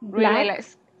 the really Black? like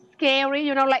scary,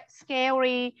 you know, like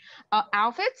scary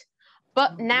outfit.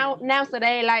 But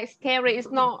nowadays, like scary is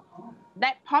not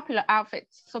that popular outfit.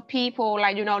 So people,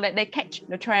 like, you know, that they catch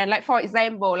the trend. Like for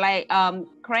example, like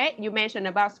Craig, you mentioned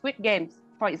about Squid Games,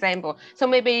 for example. So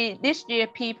maybe this year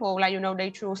people, like, you know,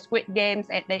 they choose Squid Games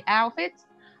at their outfits.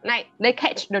 Like they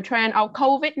catch the trend of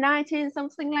COVID-19,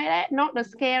 something like that. Not the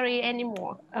scary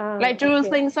anymore. Like, do you Okay.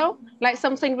 think so? Like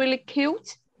something really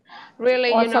cute,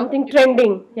 really, Or you know, something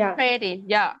trending. Yeah. trendy.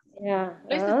 Yeah. Yeah.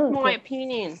 This is my Okay.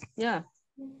 opinion. Yeah.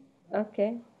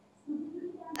 Okay.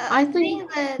 I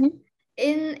think that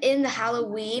in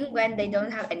Halloween, when they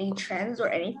don't have any trends or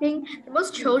anything, the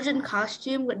most chosen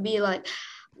costume would be like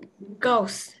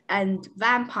ghost and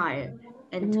vampire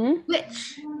and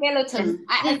witch. Skeleton.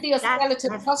 I see a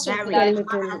skeleton costume very today.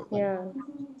 Skeleton. Yeah.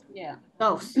 Yeah.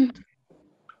 ghost.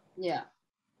 Yeah.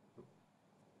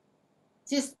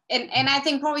 Just and I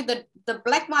think probably the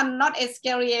black one not as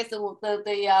scary as the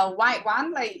white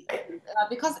one, like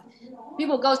because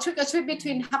people go trick or treat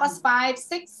between 5:30,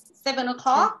 6, 7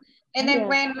 o'clock, and then Yeah.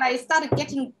 when like started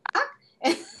getting dark,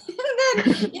 and then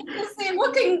you can see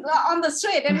walking on the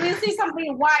street, and we see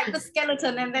something white, the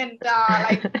skeleton, and then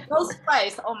like those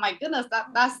face. Oh my goodness,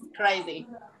 that's crazy.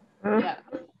 Yeah.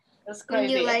 That's When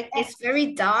crazy. you like, it's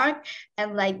very dark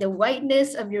and like the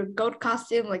whiteness of your goat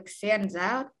costume like stands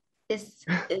out.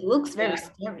 It looks very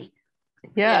scary.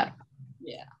 Yeah.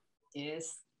 Yeah.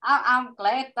 Yes. I'm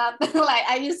glad that like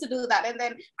I used to do that, and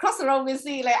then cross the road we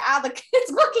see like other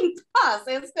kids walking past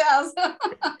and stuff.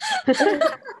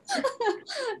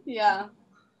 Yeah.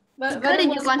 But Good it if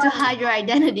you was want to fun. hide your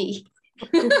identity.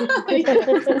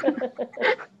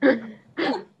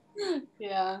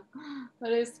 Yeah.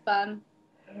 But it's fun.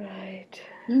 Right.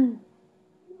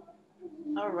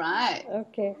 All right.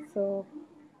 Okay. So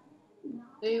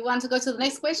Do you want to go to the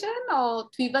next question, or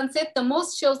Thuy said the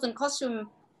most chosen costume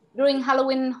during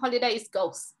Halloween holiday is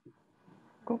ghost?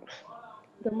 the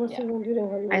most chosen during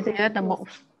Halloween. I think that's the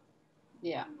most.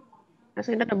 Yeah. I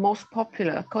think that's the most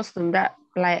popular costume that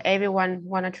like everyone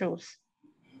wanna choose.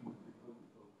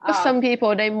 But some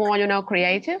people they more, you know,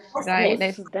 creative. Like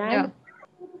they, Ghost dad. yeah.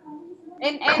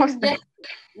 And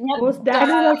Ghost dad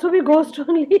will also be ghost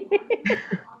only.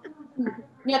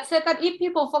 Yet said that if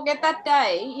people forget that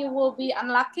day, you will be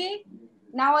unlucky.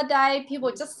 Nowadays, people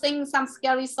just sing some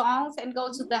scary songs and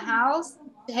go to the house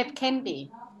to have candy.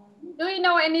 Do you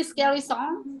know any scary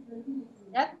songs?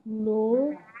 Yet?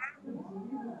 No.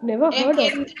 Never And heard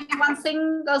can of. anyone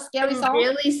sing a scary A song?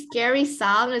 really scary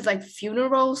song is like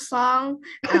funeral song.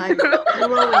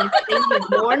 Funeral when you sing you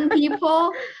mourn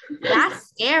people. That's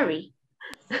scary.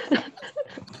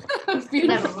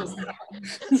 Funeral.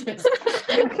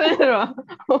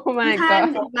 Oh my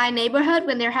Sometimes god. in my neighborhood,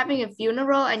 when they're having a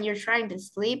funeral and you're trying to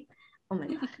sleep, oh my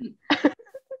god,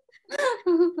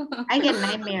 I get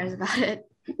nightmares about it.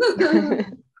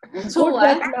 Good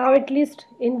that now at least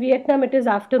in Vietnam it is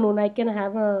afternoon. I can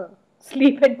have a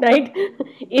sleep at night.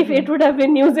 If it would have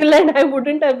been New Zealand, I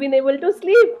wouldn't have been able to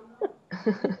sleep.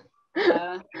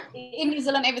 In New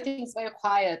Zealand, everything's very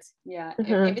quiet. Yeah,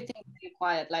 everything is very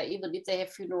quiet. Like even if they have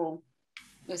funeral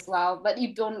as well, but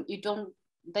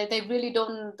they really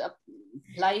don't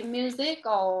play music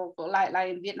or like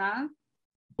in Vietnam.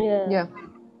 Yeah.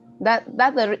 That's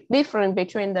the difference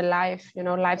between the life, you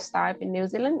know, lifestyle in New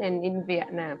Zealand and in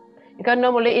Vietnam. Because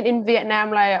normally in Vietnam,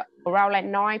 like around like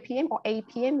 9 p.m. or 8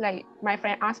 p.m., like my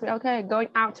friend asked me, okay, going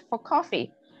out for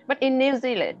coffee. But in New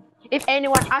Zealand, if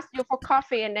anyone asks you for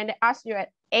coffee and then they ask you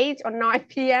at 8 or 9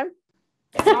 p.m.,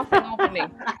 nothing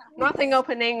opening. Nothing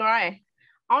opening, right?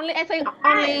 I think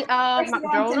only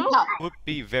McDonald's. Would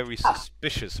be very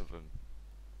suspicious of them.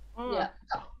 Yeah.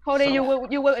 Cody, So-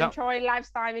 you will so- enjoy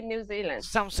lifestyle in New Zealand.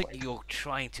 Sounds like you're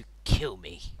trying to kill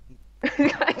me.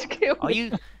 Kill Are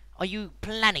me. you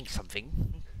planning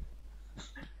something?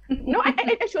 No,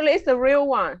 actually, it's the real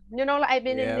one. You know, like I've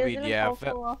been Yeah, in I New mean, Zealand yeah,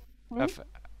 for.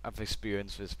 I've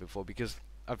experienced this before because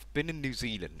I've been in New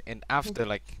Zealand, and after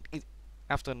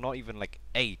after not even like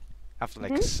 8, after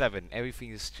like 7,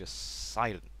 everything is just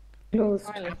silent. Closed.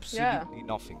 Absolutely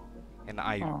nothing, and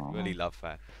I really love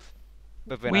that.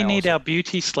 But then We I need also, our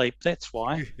beauty sleep, that's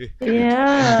why.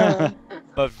 Yeah.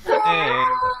 but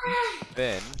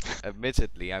then,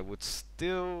 admittedly, I would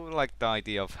still like the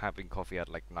idea of having coffee at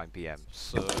like 9 p.m.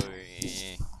 So,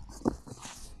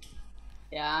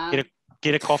 Yeah.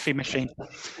 Get a coffee machine.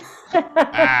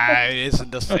 it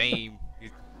isn't the same.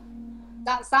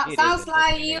 That It sounds isn't the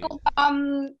like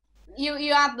same.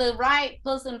 you are the right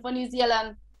person for New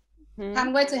Zealand.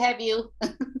 Can't wait to have you.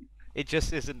 It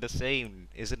just isn't the same.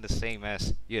 Isn't the same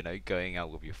as, you know, going out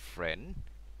with your friend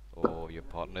or your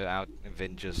partner out and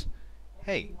then just,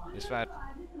 hey, is that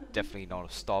definitely not a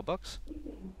Starbucks?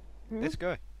 Let's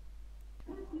go.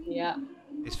 Yeah.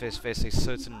 There's a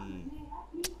certain,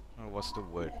 what's the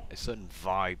word? A certain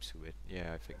vibe to it.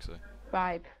 Yeah, I think so.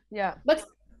 Vibe. Yeah. But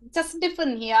just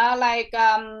different here, like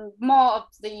more of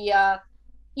the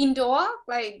indoor,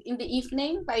 like in the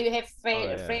evening, like you have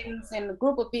yeah. friends and a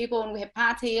group of people, and we have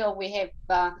party, or we have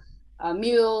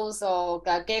meals, or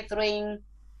gathering,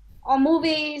 or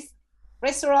movies,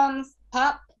 restaurants,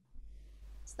 pub,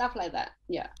 stuff like that.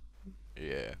 Yeah,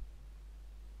 Yeah.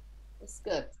 it's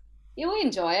good. You will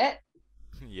enjoy it.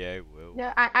 Yeah, it will.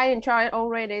 Yeah, I enjoy it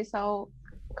already. So,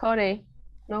 Cody,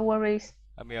 no worries.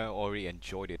 I mean, I already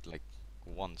enjoyed it like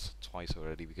once, twice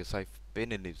already because I've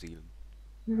been in New Zealand.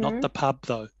 Not the pub,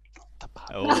 though. Not the pub.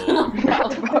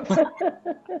 Oh.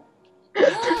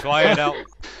 Try it out.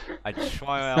 I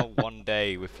try it out one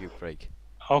day with you, Craig.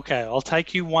 Okay, I'll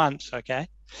take you once, okay?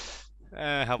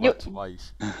 How about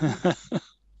twice?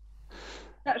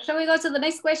 Shall we go to the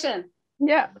next question?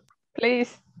 Yeah,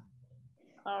 please.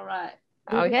 All right.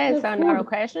 Okay, so another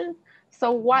question.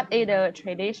 So, what is the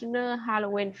traditional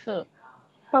Halloween food?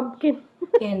 Pumpkin.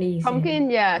 Candies. Pumpkin,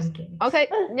 yes. Pumpkins. Okay,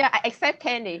 yeah, I accept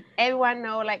candy. Everyone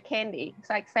know like candy,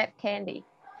 so I accept candy.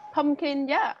 Pumpkin,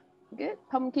 yeah, good.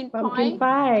 Pumpkin Pumpkin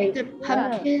pie. pie. The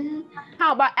pumpkin.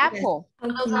 How about apple?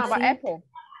 Pumpkin How about seed. apple?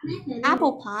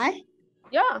 Apple pie.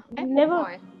 Yeah, apple Never.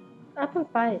 pie. Apple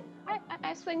pie.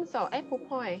 I think so. Apple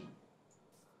pie.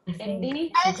 I think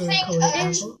Andy? sugar-coated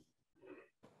apple.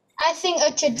 I think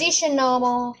a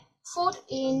traditional food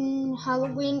in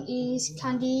Halloween is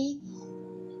candy.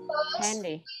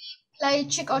 Candy. Play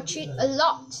trick or treat a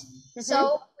lot,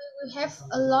 so we will have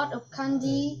a lot of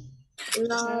candy.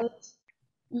 Like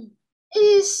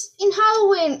is in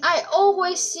Halloween, I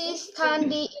always see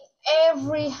candy in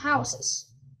every houses.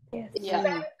 Yes. It's Yeah.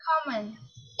 very common,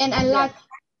 and I like.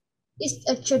 It's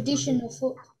a traditional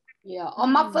food. Yeah, or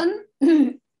muffin.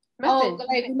 Muffin. Oh, like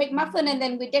we make muffin and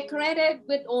then we decorate it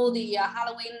with all the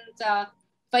Halloween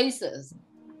faces.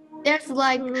 There's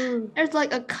like Mm. there's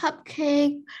like a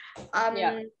cupcake,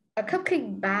 Yeah. a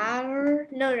cupcake batter.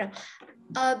 No.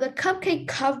 The cupcake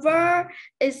cover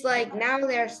is like now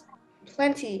there's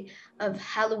plenty of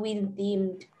Halloween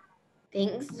themed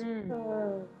things.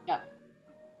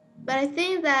 But I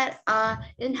think that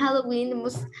in Halloween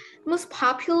the most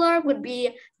popular would be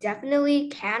definitely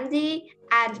candy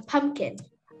and pumpkin.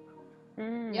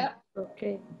 Yeah,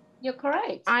 Okay. you're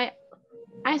correct. I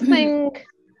think.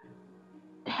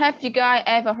 Have you guys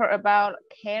ever heard about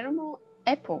caramel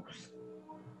apples?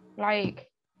 Like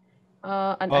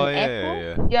an Oh,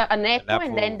 apple? yeah. An apple,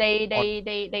 and then they coat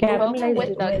it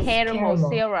with the caramel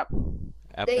syrup.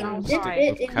 They Apple dip pie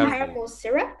it with in caramel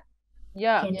syrup.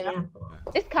 Yeah, Candy apple.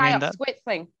 it's kind And of sweet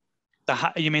thing.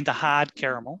 You mean the hard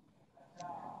caramel?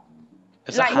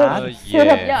 Is Like- it hard?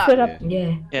 Yeah. Syrup.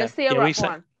 Yeah. Yeah. The syrup we say,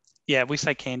 one. yeah, we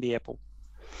say candy apple.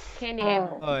 Candy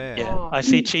apple. Oh, yeah. Yeah, Oh. I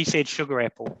see. She said sugar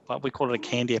apple, but we call it a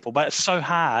candy apple. But it's so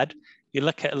hard. You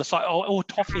look at it, it's like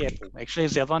toffee apple. Actually,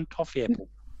 is the other one toffee apple?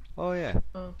 Oh, yeah.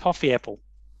 Toffee apple.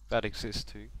 That exists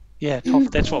too. Yeah, toffee.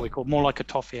 That's what we call more like a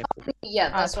toffee apple. Yeah,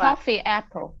 that's right. Toffee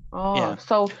apple. Oh, Yeah.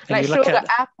 so like you look sugar at-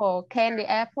 apple, candy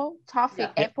apple, toffee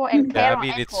Yeah. apple, and Yeah, I caramel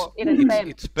mean, apple. It's the same.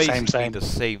 it's basically Same. the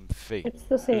same thing. It's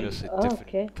the same. Just a Oh, different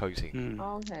okay. coating. Mm,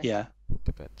 Okay. yeah,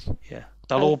 Depends. yeah.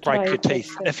 They'll I'll all break try your it teeth.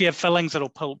 next time. If you have fillings, it'll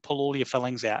pull all your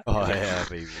fillings out. Oh, yeah,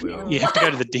 they will. You have to go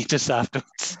to the dentist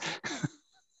afterwards.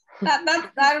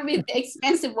 That'll be the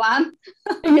expensive one.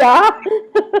 Yeah.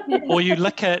 Or you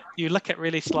lick it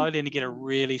really slowly and you get a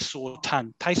really sore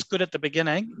tongue. Tastes good at the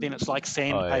beginning, then it's like Oh,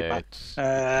 yeah, sandpaper. it's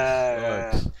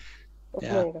Uh, sucks. Oh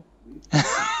Yeah. my God.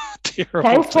 terrible.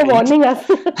 Thanks to for eat. warning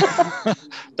us.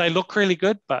 They look really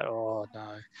good, but oh no.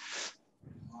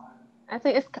 I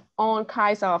think it's all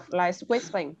kinds of like sweet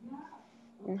thing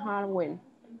in Halloween.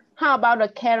 How about the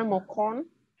caramel corn?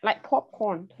 Like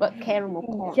popcorn, but caramel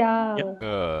corn. Yeah.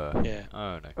 Yeah.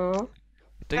 Oh no. Uh,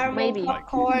 Caramel Maybe.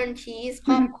 popcorn, cheese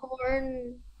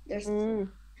popcorn. There's Yeah,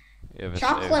 but,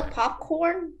 chocolate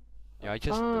popcorn. yeah, I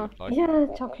just don't like. Yeah,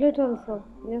 chocolate also.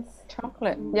 Yes.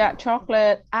 chocolate. Yeah,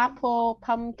 chocolate, apple,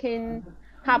 pumpkin.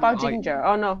 How about ginger?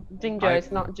 Oh no, ginger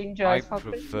is not ginger. I It's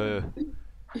chocolate. prefer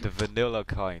the vanilla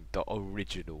kind, the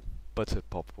original buttered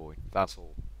popcorn. That's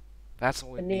all. That's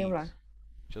all it Vanilla. needs.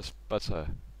 Just butter.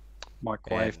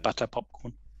 Microwave And- butter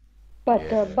popcorn. But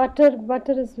Yeah.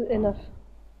 butter is enough.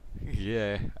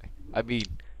 Yeah, I mean,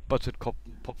 buttered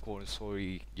popcorn is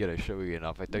sorry, sugary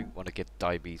enough. I don't want to get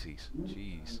diabetes.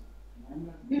 Jeez.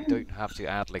 You don't have to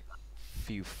add like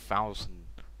few thousand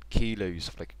kilos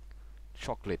of like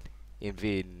chocolate and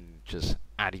then just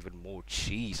add even more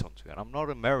cheese onto it. I'm not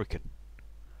American.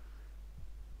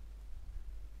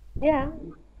 Yeah.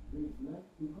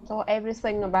 So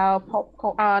everything about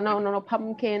popcorn. No,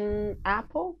 pumpkin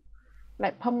apple,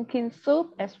 like pumpkin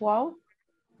soup as well.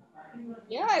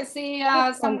 Yeah, I see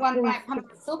someone like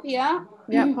pumpkin soup here.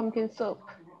 Yeah, pumpkin soup.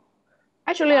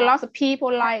 Actually, a lot of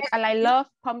people like. I love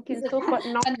pumpkin soup, but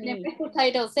not And me. then Big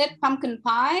Potato said pumpkin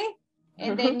pie.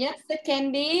 And then yes said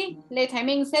candy. Lê Thái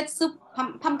Minh said soup,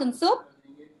 pumpkin soup.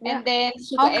 Yeah. And then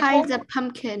sugar All apple. kinds of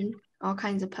pumpkin. All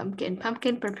kinds of pumpkin.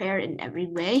 Pumpkin prepared in every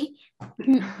way.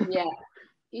 Yeah.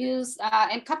 Use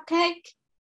and cupcake,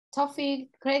 toffee,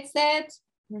 great set.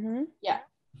 Yeah.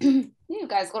 You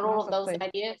guys got all of those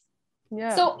ideas.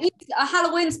 Yeah. So it's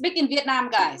Halloween's big in Vietnam,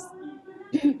 guys.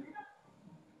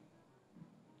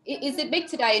 Is it big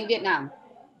today in Vietnam?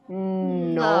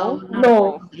 No,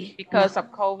 because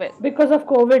of COVID. Because of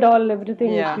COVID,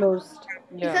 everything Yeah. closed.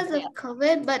 Yeah. Because of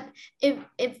COVID, but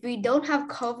if we don't have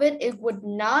COVID, it would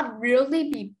not really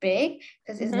be big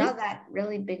because it's not that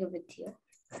really big of a deal.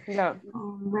 No.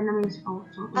 Vietnamese also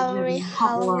is Halloween, really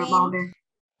popular about it.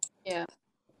 Yeah.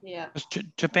 Yeah.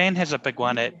 Japan has a big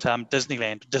one at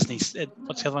Disneyland.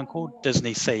 What's the other one called?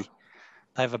 Disney Sea.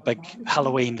 They have a big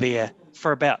Halloween there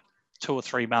for about 2 or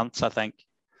 3 months, I think,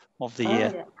 of the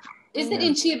year. Yeah. Is it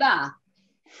in Chiba?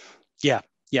 Yeah.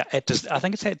 I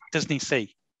think it's at Disney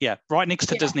Sea. Yeah, right next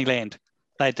to Disneyland.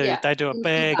 They do a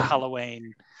big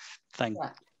Halloween thing.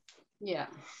 Yeah.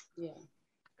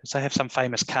 Because they have some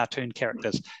famous cartoon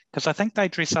characters. Because I think they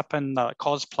dress up in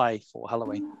cosplay for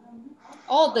Halloween.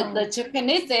 Oh, the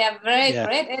Japanese, they are very Yeah.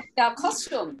 great at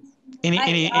costumes. Any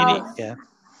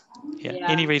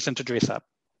reason to dress up.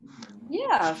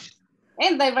 Yeah.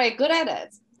 And they're very good at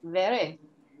it. Very.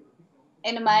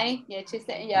 Anime. Yeah, she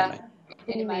said, yeah.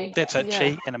 Anime. That's it,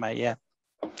 Chi, anime, yeah.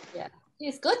 Yeah.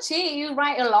 It's good, Chi. You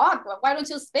write a lot. Why don't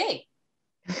you speak?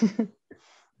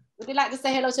 Would you like to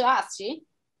say hello to us, Chi?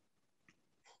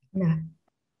 No.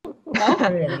 No?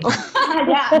 Not really.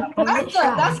 Yeah, that's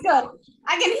good. That's good.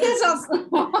 I can hear some.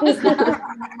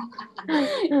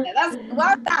 Yeah, that's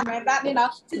well done, man.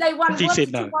 That today one He word,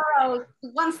 said no. tomorrow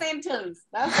one sentence.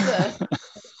 That's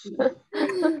good.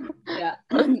 Yeah.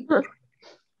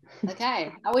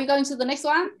 Okay. Are we going to the next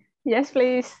one? Yes,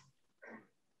 please.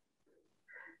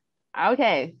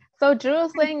 Okay. So do you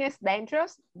think it's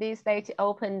dangerous these days to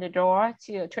open the door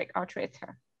to a trick or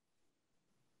treater?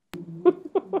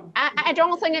 I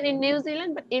don't think it in New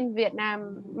Zealand, but in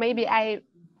Vietnam, maybe I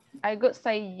could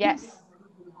say yes.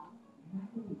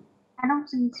 I don't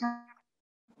think so.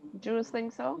 Do you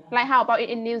think so? Like, how about it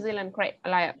in New Zealand, Craig?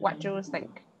 Like, what do you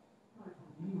think?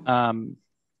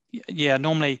 Yeah,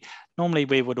 normally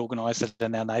we would organise it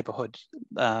in our neighbourhood,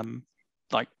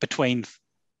 like between,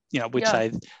 we'd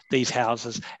say these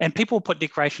houses, and people put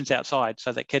decorations outside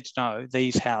so that kids know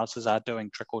these houses are doing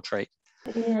trick or treat.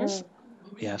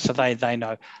 Yeah, so they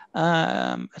know.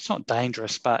 It's not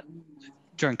dangerous, but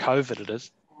during COVID it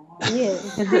is.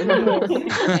 Yes.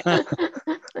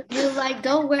 You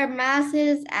don't wear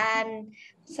masks and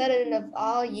sudden of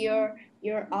all you're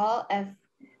all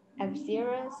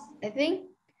F-zeros, I think.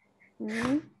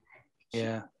 Yeah.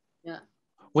 Yeah.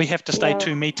 We have to stay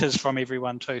 2 meters from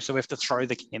everyone too, so we have to throw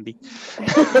the candy.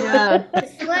 Yeah.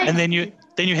 It's like, And then you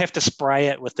have to spray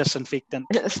it with disinfectant.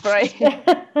 Spray.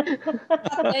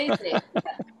 Amazing.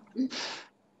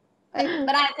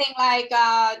 But I think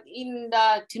in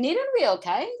the Dunedin we're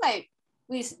okay. Like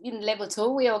we in level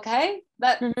 2 we're okay,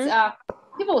 but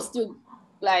people are still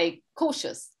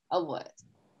cautious over it.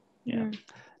 Yeah.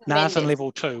 Na's in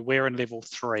level 2. We're in level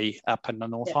 3 up in the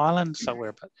North Island, so we're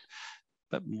a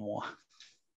bit more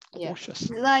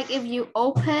cautious. if you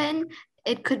open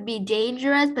it could be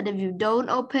dangerous, but if you don't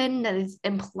open, that is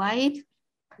impolite.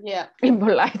 Yeah.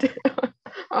 Impolite.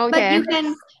 Okay.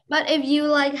 But if you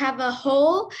like have a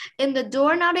hole in the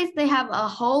door nowadays, they have a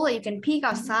hole that you can peek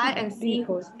outside and see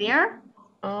who's there.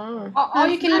 Oh. Or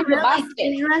you can leave the really basket.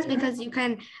 dangerous because you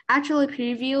can actually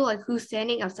preview like who's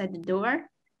standing outside the door.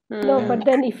 No, but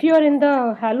then if you're in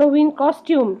the Halloween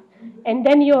costume and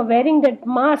then you're wearing that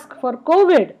mask for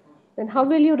COVID, then how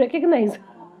will you recognize?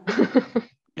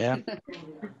 Yeah.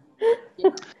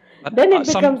 Then it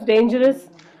becomes dangerous.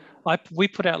 We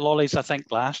put out lollies, I think,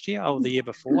 last year or the year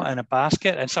before in a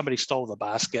basket, and somebody stole the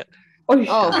basket. Oh, they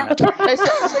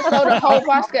stole the whole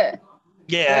basket.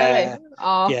 Yeah. Really?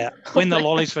 Oh. Yeah. When the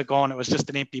lollies were gone, it was just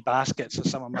an empty basket. So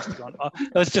someone must have gone, oh,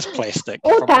 it was just plastic.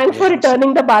 Oh, thanks for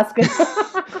returning the basket.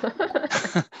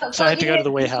 So I had to go to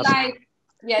the warehouse. Like,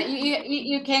 yeah,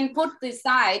 you can put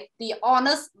beside the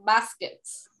honest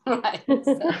baskets. Right.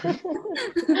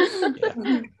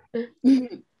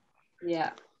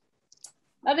 Yeah.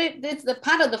 But it's the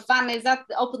part of the fun is that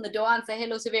open the door and say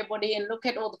hello to everybody and look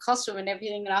at all the costume and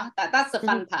everything, you know. That's the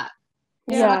fun part.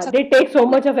 Yeah, they take so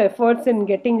much of efforts in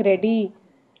getting ready.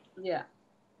 Yeah.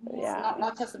 Yeah.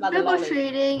 Not just about Trick the or lollies.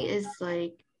 treating is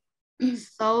like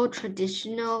so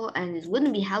traditional, and it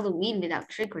wouldn't be Halloween without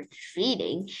trick or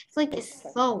treating. It's like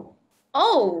it's so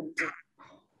old.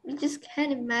 You just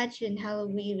can't imagine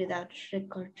Halloween without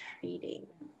trick or treating.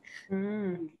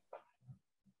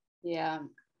 Yeah.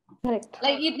 Correct.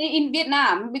 Like in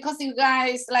Vietnam, because you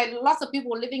guys like lots of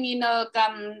people living in a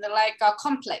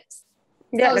complex.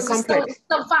 Yeah, so the complex.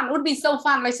 So fun. It would be so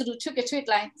fun, like to do trick or treat,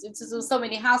 like to do so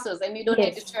many houses, and you don't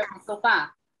have to travel so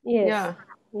far. Yes. Yeah.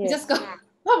 You just go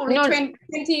probably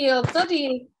 20 or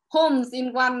 30 homes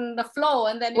in one floor,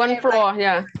 and then you One have, floor, like,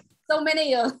 yeah. so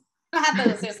many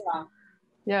houses as well.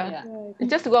 Yeah.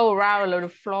 Just go around the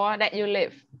floor that you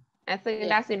live. I think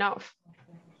that's enough.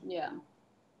 Yeah.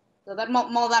 So that's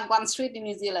more than one street in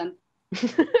New Zealand.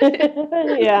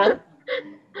 Yeah.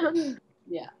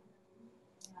 Yeah.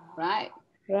 Right.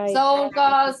 Right. So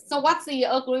what's the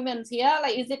agreement here?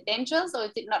 Like, is it dangerous or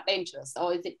is it not dangerous,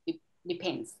 or is it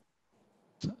depends?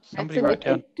 Somebody wrote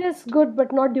down. It is good,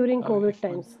 but not during COVID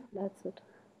times. That's it.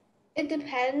 It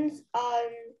depends on.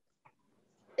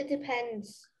 It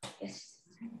depends. Yes.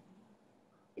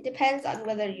 It depends on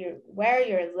where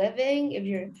you're living. If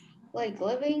you're like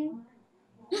living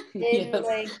in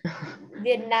like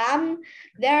Vietnam,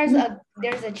 there's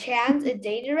a chance it's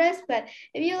dangerous. But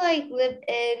if you like live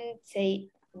in say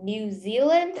New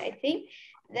Zealand, I think,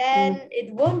 then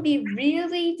it won't be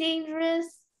really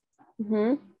dangerous.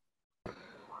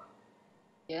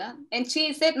 Yeah, and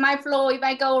she said my floor, if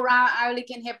I go around, I only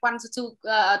can have 1 to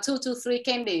 2 to 3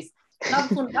 candies, not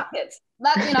full buckets.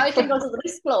 But you know, you can go to the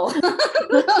next floor.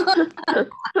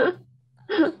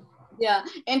 Yeah,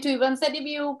 and to even said if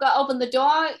you open the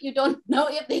door, you don't know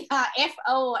if they are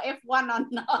FO or F1 or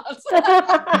not.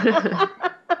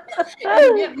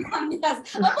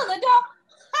 Yes, open the door.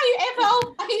 Are you FO?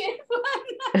 Are you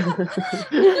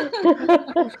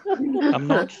F1? I'm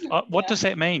not. What does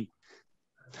that mean?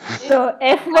 So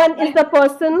F1 is the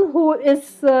person who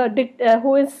is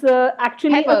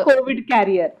actually a COVID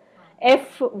carrier.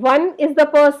 F1 is the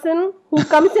person who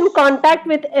comes in contact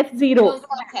with F0.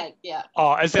 Okay, yeah.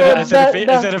 Oh, is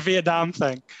it a Vietnam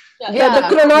thing? Yeah, the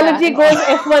chronology goes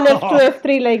F1, F2,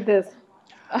 F3 like this.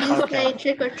 You say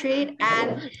trick or treat,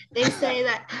 and they say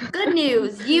that good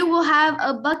news, you will have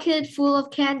a bucket full of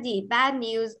candy. Bad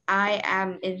news, I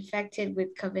am infected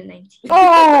with COVID-19.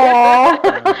 Oh.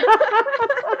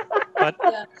 But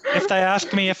if they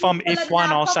ask me if I'm F1,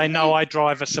 I'll say no. I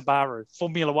drive a Subaru.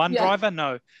 Formula One driver,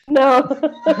 no. No.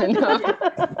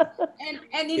 And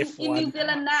in New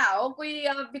Zealand now, we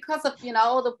because of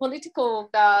the political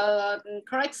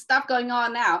correct stuff going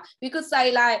on now, we could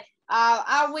say like,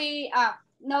 are we?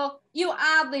 No, you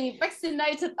are the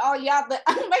vaccinated or you are the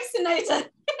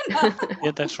unvaccinated.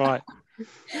 Yeah, that's right.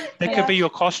 That could be your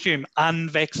costume,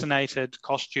 unvaccinated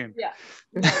costume. Yeah.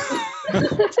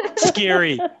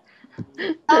 Scary.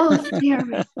 Oh,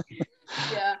 scary.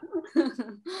 Yeah.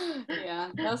 Yeah,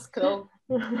 that's cool.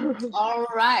 All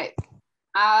right.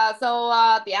 So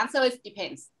the answer is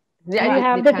depends. Yeah, we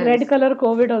have that red color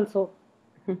COVID also.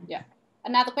 Yeah.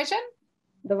 Another question?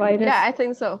 The virus. Yeah, I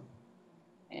think so.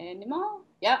 Any more?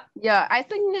 Yeah. Yeah, I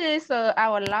think this is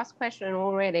our last question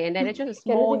already, and then it's just a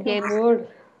small game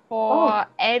for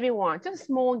everyone, just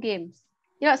small games.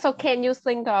 Yeah, so can you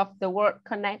think of the word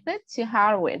connected to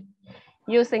Halloween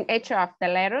using each of the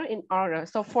letter in order?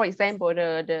 So for example,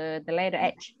 the letter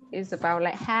H is about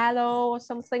like hello or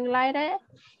something like that.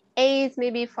 A is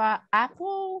maybe for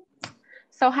apple.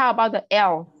 So how about the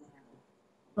L?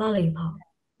 Lollipop.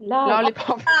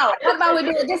 Lollipop. Now, what about we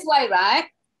do it this way, right?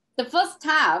 The first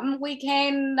time we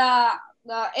can,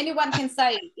 anyone can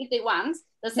say if they want.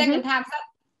 The second time,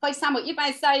 for example, if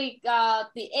I say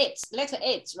the H, letter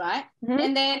H, right?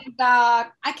 And then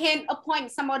I can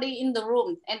appoint somebody in the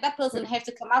room, and that person has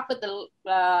to come up with the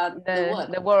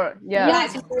word. The word, yeah. You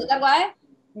guys do it that way?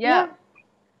 Yeah.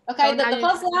 Okay, So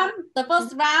the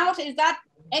first round is that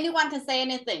anyone can say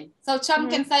anything. So Chum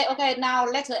can say, okay, now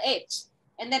letter H.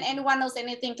 And then anyone knows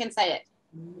anything can say it.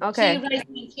 Okay.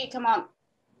 Chi, come on.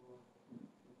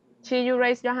 Chi, you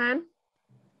raise your hand?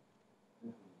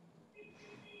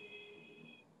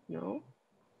 No.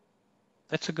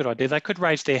 That's a good idea. They could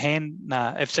raise their hand.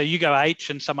 If so, you go H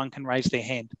and someone can raise their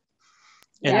hand.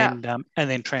 And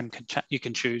then Tram you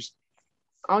can choose.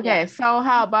 Okay, so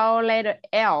how about letter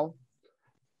L?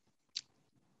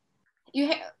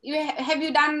 Have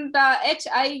you done the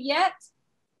HA yet?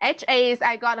 HA is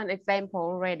I got an example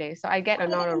already, so I get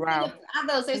another round.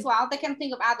 Others as well. They can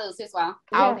think of others as well.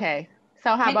 Okay.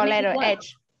 So how about letter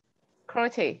H?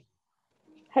 Crotty.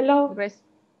 Hello.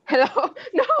 Hello.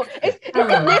 No, it's no,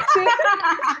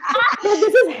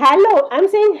 this is hello. I'm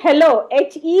saying hello.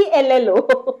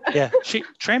 HELLO. Yeah,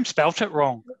 Tram spelt it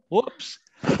wrong. Whoops.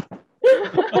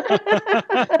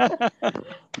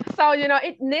 So,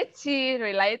 it needs to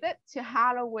relate it to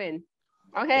Halloween.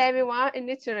 Okay, everyone, it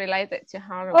needs to relate it to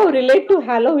Halloween. Oh, relate to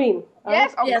Halloween.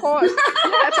 Yes, of course.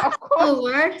 Yes, of course. Oh,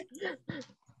 word.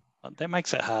 That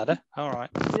makes it harder. All right.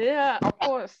 Yeah, of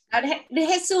course. It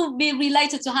has to be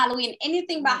related to Halloween.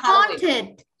 Anything about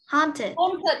Halloween. Haunted.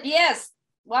 Haunted, yes.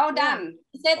 Well done.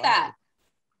 You said that.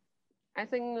 I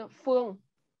think Phương.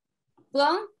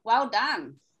 Phương, well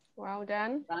done. Well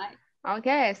done. Right.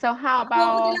 Okay, so how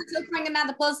about... Would you like to bring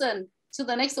another person to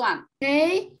the next one?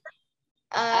 Okay.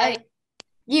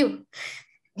 You.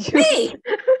 Me?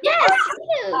 Yes.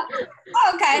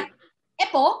 Okay.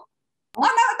 Apple. Oh, no,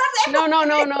 that's Apple.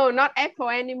 No, not Apple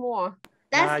anymore.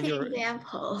 That's the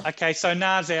example. Okay, so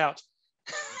Na's out.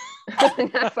 I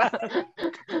don't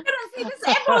see this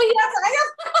Apple here.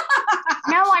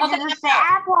 No, I didn't say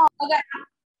Apple.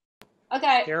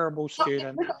 Okay. Terrible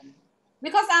student.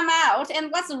 Because I'm out,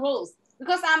 and what's the rules?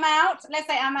 Because I'm out, let's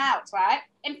say I'm out, right?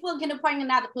 And Phương can appoint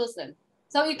another person.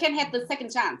 So you can have the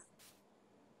second chance.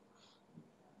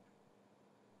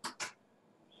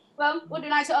 Well, would you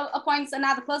like to appoint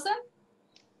another person?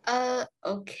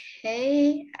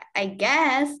 Okay, I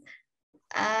guess.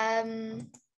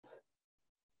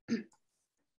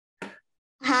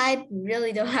 I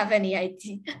really don't have any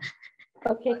idea.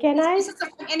 Okay, can I?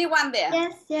 Anyone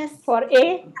there? Yes. For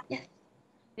A? Yes.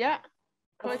 Yeah.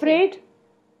 Afraid?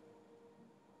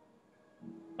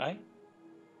 Right?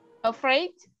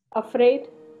 Afraid? Afraid?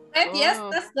 Yes,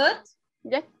 that's good.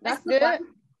 Yeah, that's good. One.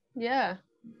 Yeah.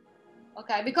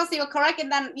 Okay, because you're correct,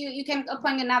 and then you can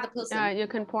appoint another person. Yeah, you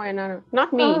can point another.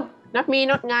 Not me. Not me,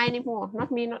 not Ngai anymore.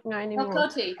 Not me, not Ngai anymore. No,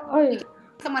 Curti.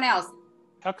 Someone else.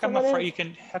 How come you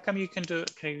can do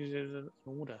it? Can you do it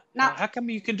in order? No. How come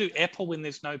you can do Apple when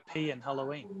there's no P in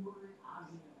Halloween?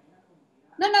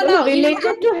 No.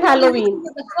 Related to Halloween.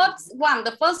 The first one,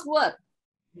 the first word,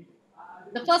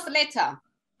 the first letter.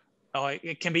 Oh,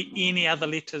 it can be any other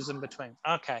letters in between.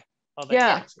 Okay. Oh,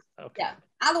 yeah. Okay. Yeah.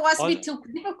 Otherwise, it'd be too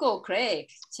difficult, Craig.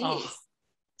 Jeez.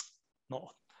 No.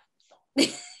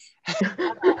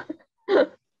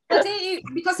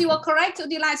 Because you were correct,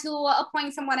 would you like to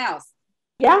appoint someone else?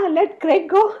 Yeah, let Craig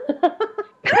go.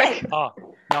 Craig. Oh,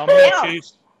 no, I'm going to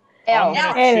choose. L.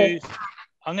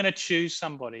 I'm going to choose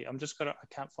somebody. I've just got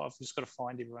to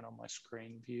find everyone on my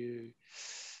screen. View,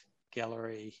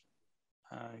 gallery.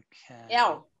 Okay.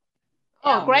 L.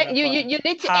 Oh, great. You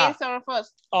need to answer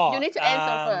first. Oh, you need to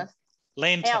answer first.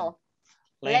 Lantern. L.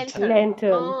 Lantern.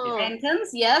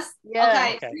 Lanterns, yes.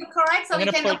 Yeah. Okay. You're correct, so we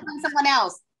can appoint someone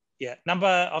else. Yeah.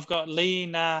 I've got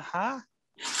Lena Ha.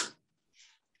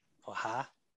 Or Ha.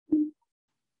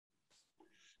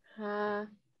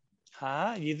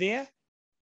 Ha, you there?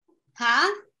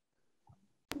 Ha?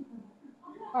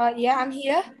 Yeah, I'm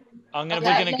here. We're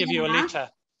going to give you a letter.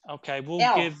 Okay,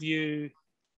 we'll give you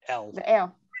L. The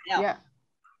L. Yeah.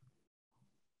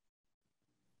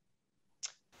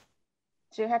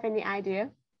 Do you have any idea?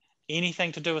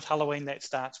 Anything to do with Halloween that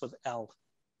starts with L.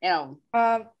 L.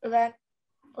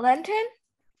 Lantern?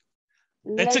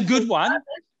 That's a good one.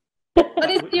 What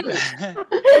is you?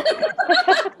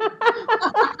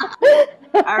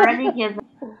 Already given.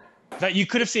 But you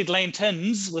could have said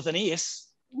lanterns with an S.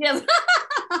 Yes.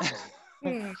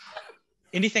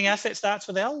 Anything else that starts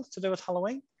with L to do with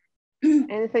Halloween?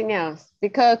 Anything else?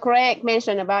 Because Craig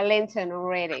mentioned about lantern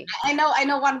already. I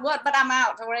know one word, but I'm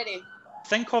out already.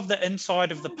 Think of the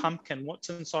inside of the pumpkin. What's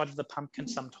inside of the pumpkin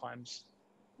sometimes?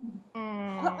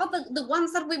 What are the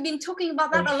ones that we've been talking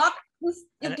about that a lot? You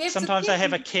give Sometimes to they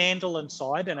have a candle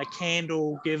inside, and a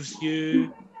candle gives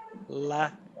you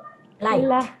Light.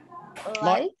 light.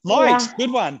 Light.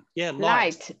 Good one. Yeah,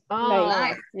 Light. Oh,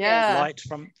 Light. yeah. Light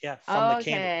from the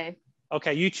candle.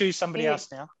 Okay, you choose somebody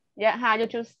else now. Yeah, how you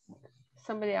choose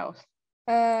somebody else?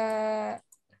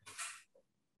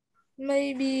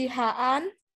 Maybe Hà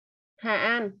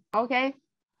An. Okay.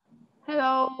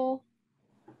 Hello,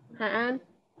 An.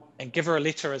 And give her a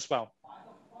letter as well.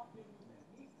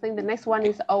 I think the next one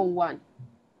is O1.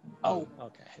 Oh,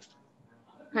 okay.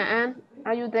 An,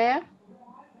 are you there?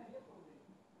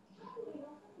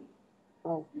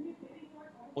 Oh.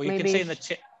 Or you can see in the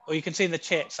chat. Or you can see in the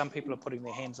chat. Some people are putting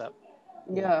their hands up.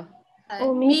 Yeah.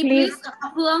 Me, please.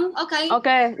 Phương. Okay.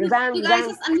 Okay. Giang. You guys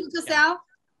just unmute yourself.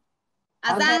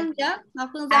 Giang, yeah.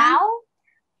 Phương Giang. Owl.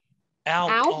 Owl.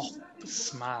 Oh,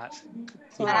 smart.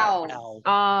 Owl.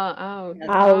 Oh.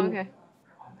 Okay.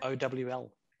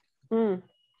 OWL.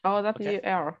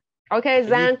 OWL. Okay,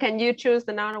 Giang, can you choose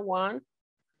another one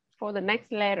for the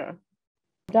next letter?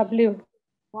 W.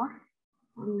 What?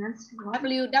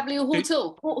 W. Who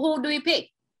too? Who do you pick?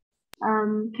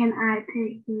 Can I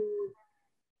pick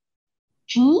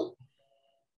G?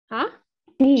 Huh?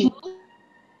 G.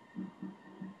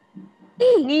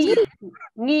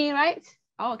 Nghi, right?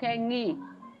 Okay, Nghi.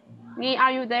 Nghi,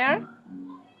 are you there?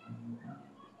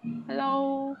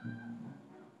 Hello.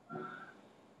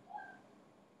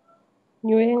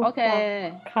 Nguyen.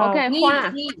 Okay. Khao. Okay,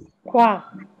 Khoa. Khoa.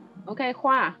 Okay,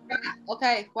 Khoa.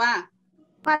 Okay, Khoa.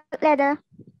 What letter?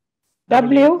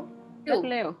 W.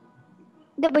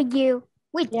 W.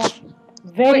 Which? Yeah.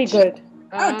 Very good.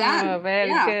 Oh, done. Very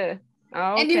good. Okay.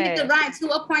 And you need the right to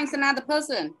appoint another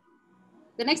person.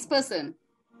 The next person.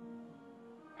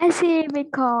 I see,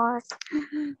 because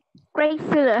great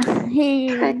filler.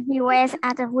 He wears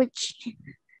at a witch. E.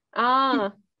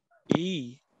 Oh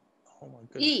my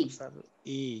goodness.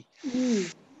 E.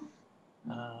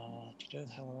 To do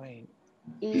with Halloween.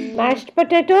 Mashed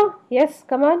potato. Yes,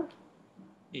 come on.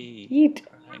 E. Eat.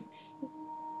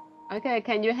 Okay,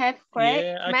 can you have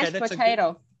mashed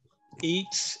potato?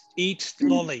 Eat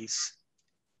lollies.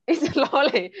 It's a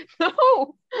lolly.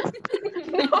 No.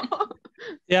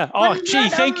 Yeah. Oh, gee,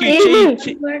 thank you,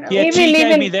 G. Yeah, G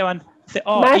gave me that one.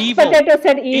 Oh, mashed evil. Potato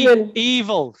said evil.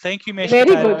 Evil. Thank you, mashed Very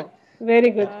potato. good. Very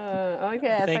good.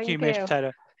 Okay. Thank you, mashed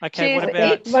potato. Okay, what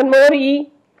Okay, about one more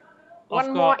E?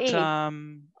 One more E.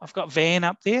 I've got Van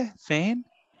up there.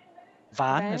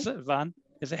 Van. Is it Van?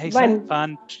 Is it how you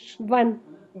Van. say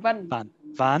it?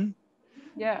 Van.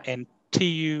 Yeah. And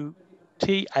Thuy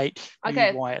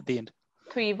at the end.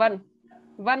 Thuy Văn.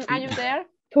 Văn, are you there?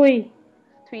 Thuy.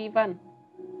 Thuy Văn.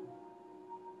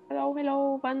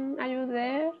 Hello, Văn, are you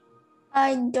there?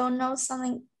 I don't know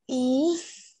something E.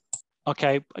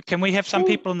 Okay, can we have some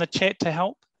people in the chat to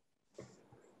help?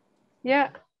 Yeah.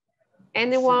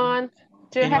 Anyone?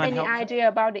 Do you have any idea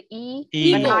about the E?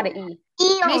 Another E.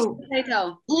 Mashed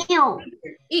potato.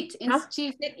 Eat.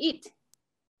 She said eat.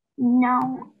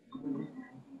 No.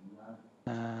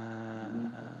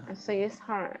 I think it's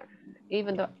hard,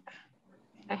 even though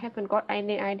I haven't got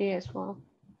any idea as well.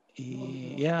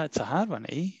 Yeah, it's a hard one.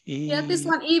 Yeah, this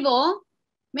one evil.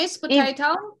 Mashed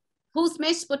potato. Who's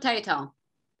mashed potato?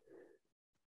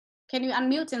 Can you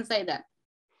unmute and say that?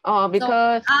 Oh,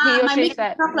 because he or she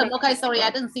said. Problem. Okay, sorry, I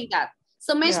didn't see that.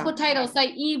 So mashed potato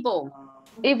say evil.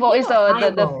 Evil is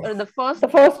the first. The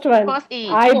first one. First E.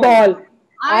 Eyeball.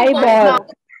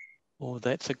 Oh,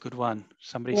 that's a good one.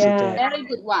 Somebody said that. Very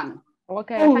good one.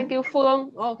 Okay, thank you,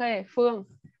 Phương. Okay, Phương.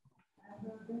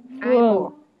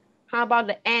 Eyeball. How about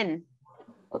the N?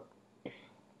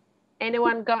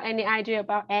 Anyone got any idea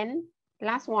about N?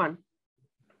 Last one.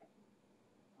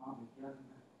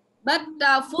 But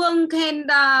Phương can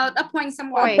appoint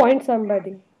someone. Appoint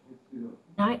somebody.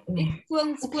 Nightmare.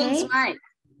 Phương right.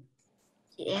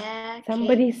 Yeah. Okay.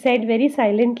 Somebody said very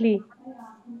silently.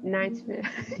 Nightmare.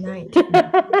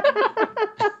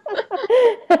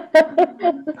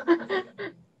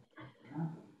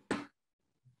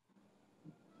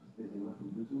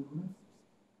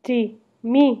 T.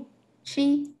 Me.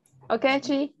 Chi. Okay,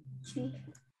 Chi.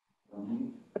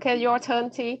 Okay, your turn,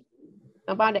 T.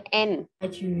 About the N. I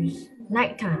choose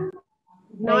nighttime.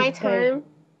 Nighttime.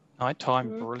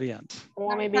 Nighttime, brilliant.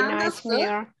 Or maybe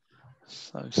nightmare.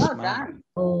 So smart.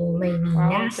 Oh, maybe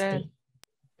nasty.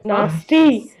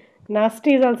 Nasty.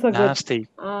 Nasty is also good. Nasty.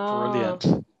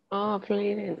 Brilliant. Oh,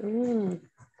 brilliant.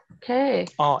 Okay.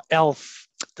 Oh, elf.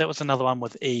 That was another one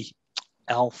with E.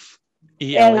 Elf.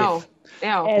 E-L-F.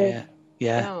 Elf.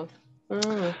 Yeah. Elf.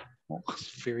 Oh,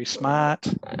 very smart.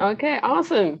 Okay,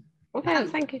 awesome. Okay,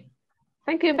 thank you.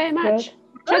 Thank you very much.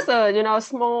 just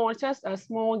a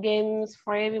small games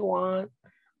for everyone.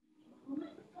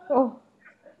 Oh.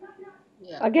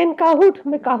 Yeah. Again, Kahoot.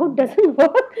 My Kahoot doesn't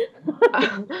work.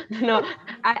 No,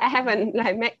 I haven't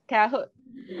like met Kahoot.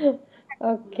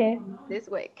 Okay. This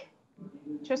week.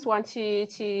 Just want to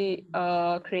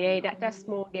create that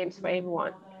small games for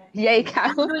everyone. Yay,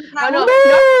 Kahoot. Oh, no.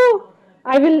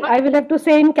 I will have to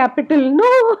say in capital.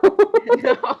 No.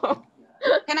 No.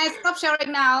 Can I stop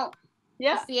sharing now?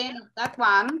 Yeah. That's the end of that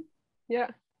one. Yeah.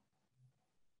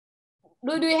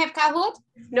 Do you have Kahoot?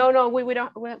 No, we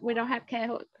don't have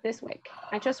Kahoot this week.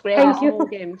 I just created small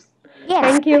games. Yeah.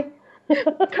 Thank you.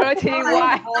 Curtis,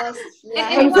 why?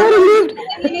 I'm so relieved.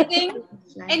 Anything?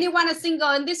 Anyone is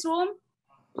single in this room?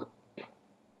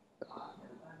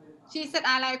 She said,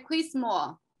 I like quiz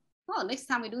more. Oh, next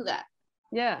time we do that.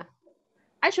 Yeah.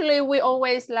 Actually, we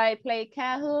always like play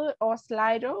Kahoot or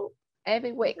Slido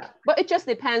every week. But it just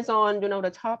depends on,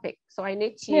 the topic. So I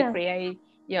need to create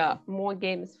more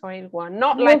games for everyone.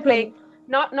 Not like playing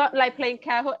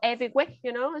Kahoot every week,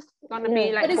 it's gonna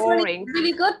be like boring. It's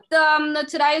really good.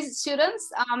 Today's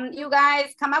students, you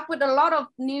guys come up with a lot of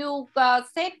new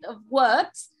set of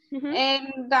words.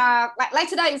 And like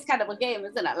today is kind of a game,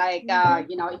 isn't it? Like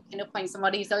you can acquaint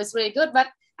somebody, so it's really good. But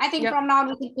I think from now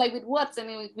we can play with words, and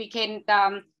we can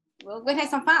we'll have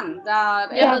some fun.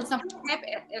 And some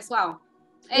as well.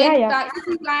 And I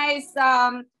think guys,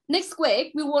 next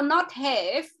week we will not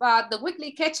have the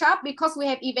weekly catch up because we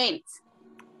have events.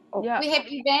 We have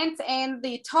events, and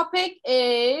the topic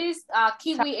is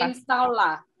Kiwi and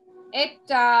Saula at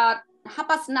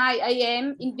 9:30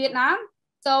 a.m. in Vietnam.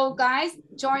 So guys,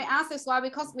 join us as well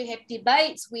because we have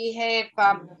debates, we have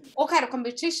all kind of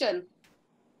competition.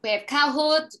 We have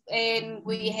Kahoot and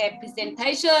we have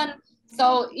presentation.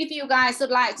 So if you guys would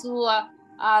like to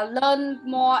learn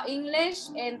more English,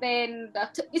 and then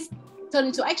it's turn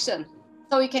into action.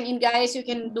 So you can engage, you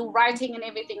can do writing and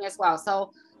everything as well.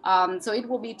 So so it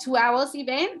will be 2 hours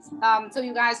event. So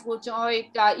you guys will join,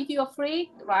 if you are free,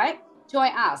 right?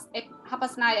 Join us at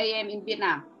 9:30 a.m. in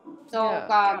Vietnam. So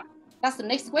that's the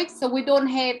next week. So we don't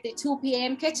have the 2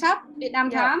 p.m. catch up Vietnam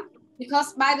time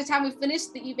because by the time we finish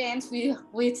the events,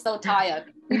 we're so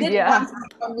tired. We did it once,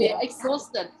 we're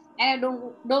exhausted, and I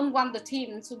don't want the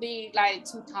team to be like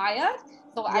too tired.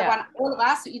 So I want all of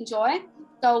us to enjoy.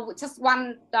 So just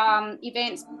one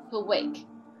event per week.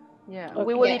 Yeah,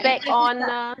 we will be back on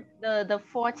the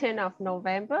 14th of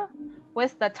November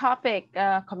with the topic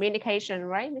communication,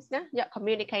 right, Miss Na? Yeah,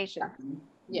 communication.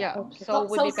 Yeah, so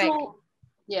we'll be back.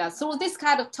 So this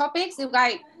kind of topics, you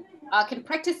guys can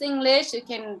practice English, you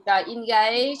can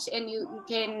engage, and you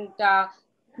can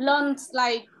learn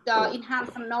like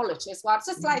enhance some knowledge as well.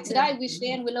 Just like today we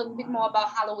learn a bit more about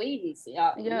Halloween. So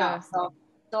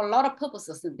a lot of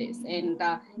purposes in this. And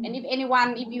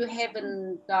if you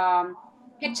haven't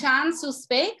had chance to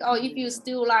speak, or if you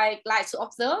still like to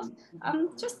observe,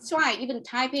 just try even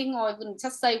typing, or even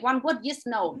just say one word, yes,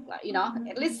 no,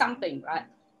 at least something, right?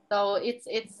 So it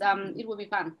will be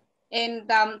fun. And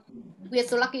we are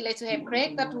so lucky to have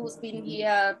Craig who's been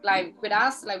here with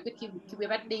us, with Kiwi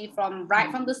Buddy from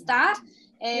the start.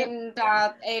 And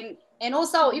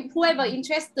also if whoever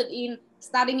interested in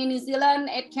studying in New Zealand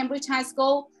at Cambridge High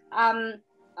School,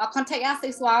 contact us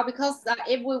as well, because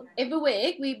every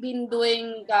week we've been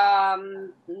doing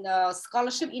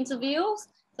scholarship interviews.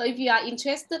 So if you are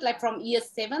interested, from year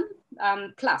 7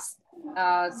 plus,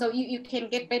 so you can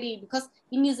get ready, because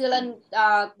in New Zealand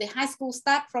the high school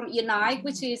start from year 9,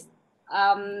 which is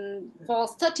for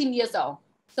 13 years old.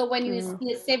 So when you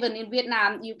year 7 in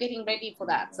Vietnam, you're getting ready for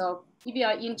that. So if you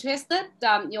are interested,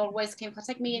 you always can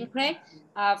contact me and Craig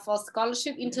for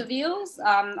scholarship interviews,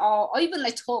 or even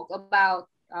talk about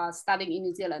studying in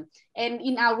New Zealand. And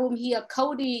in our room here,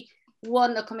 Cody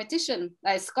won a competition,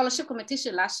 a scholarship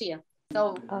competition last year.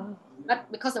 So, but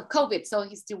because of COVID, so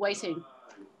he's still waiting.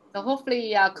 So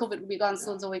hopefully COVID will be gone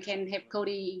soon, so we can have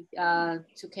Cody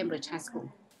to Cambridge High School.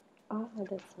 Oh,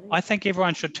 that's nice. I think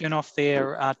everyone should turn on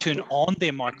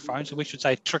their microphones, so we should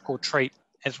say trick or treat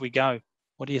as we go.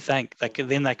 What do you think?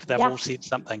 They've all said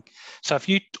something. So if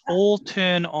you all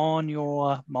turn on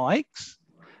your mics,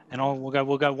 and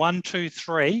we'll go 1, 2,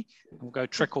 3, and we'll go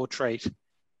trick or treat.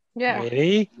 Yeah.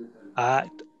 Ready?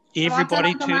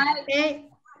 Everybody turn.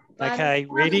 Okay,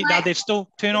 ready? Now they're still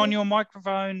turn on your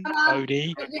microphone.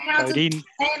 Cody,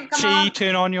 Chi,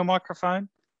 turn on your microphone.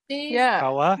 Yeah.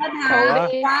 Koa.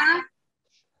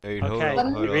 Okay,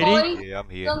 ready? Yeah, I'm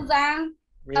here.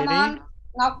 Ready?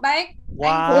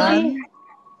 1,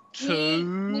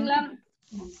 2,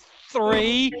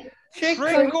 3.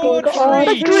 Trick or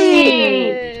treat.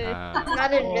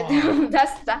 Not in rhythm.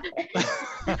 That's that.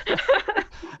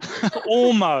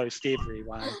 Almost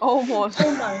everyone. Almost.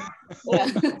 Yeah.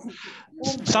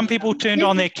 Some people turned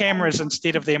on their cameras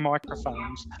instead of their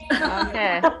microphones.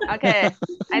 Okay. Okay.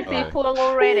 I see Alright. Phương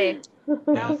already.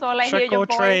 Yeah. So let's hear Trick your or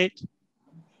voice. treat.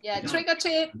 Yeah, trick or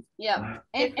treat. Yeah.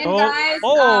 And Oh, guys,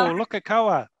 oh, look at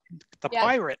Koa, the yeah.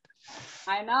 pirate.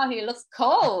 I know he looks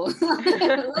cool. He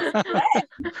looks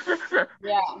great.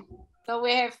 Yeah. So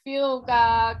we have few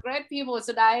great people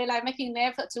today, like making an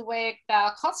effort to wear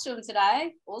costume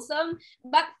today. Awesome.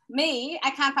 But me, I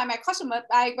can't find my costume, but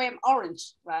I wear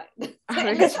orange, right?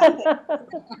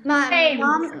 My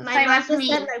mom just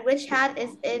said my witch hat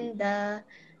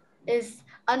is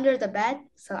under the bed,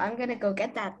 so I'm gonna go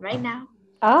get that right now.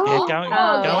 Yeah, Oh,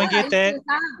 go and get that.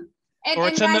 And Or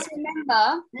it's in guys, the-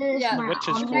 remember, The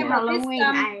witch's claw. remember this,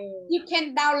 you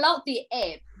can download the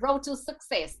app, Road to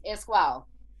Success as well.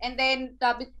 And then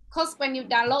because when you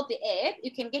download the app,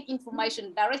 you can get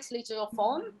information directly to your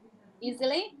phone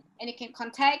easily, and you can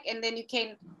contact, and then you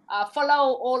can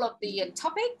follow all of the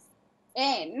topics,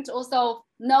 and also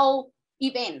know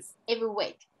events every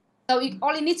week. So you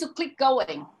only need to click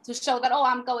going to show that, oh,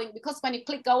 I'm going, because when you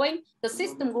click going, the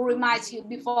system will remind you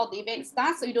before the event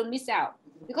starts, so you don't miss out.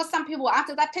 Because some people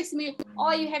after that text me, oh,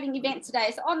 are you having event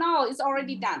today? So, oh no, it's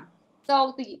already done.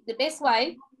 So the best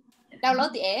way,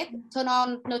 download the app, turn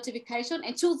on notification,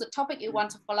 and choose the topic you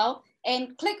want to follow,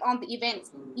 and click on the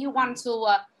events you want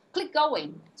to click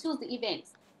going, choose the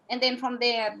events, and then from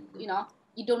there, you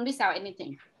don't miss out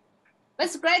anything. But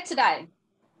it's great today.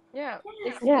 Yeah.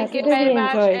 Yeah, Thank you really very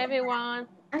much, enjoyed. everyone.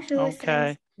 Actually,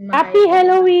 Okay. Happy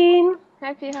Halloween.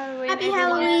 Happy Halloween. Happy everyone.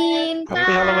 Halloween.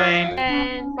 Happy Halloween.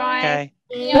 And bye. Okay.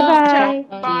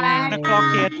 Bye-bye. Bye. 9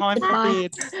 o'clock here, time for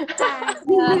bed.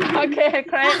 Okay,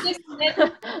 great. See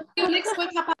you next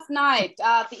week,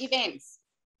 9:30, the events.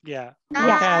 Yeah. Yeah.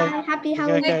 Okay. Happy Okay,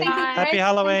 Halloween. okay. Bye. Happy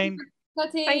Halloween.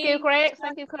 Thank you, Greg.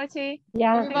 Thank you, Curtis.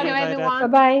 Yeah. Thank you,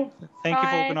 everyone. Bye-bye. Thank you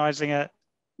for Bye. organising it.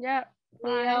 Yeah.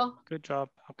 Bye. Good job.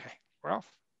 Okay, we're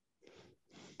off.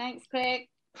 Thanks, Craig.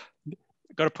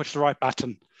 Got to push the right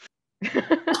button.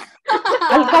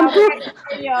 I'll come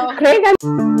to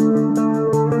Craig.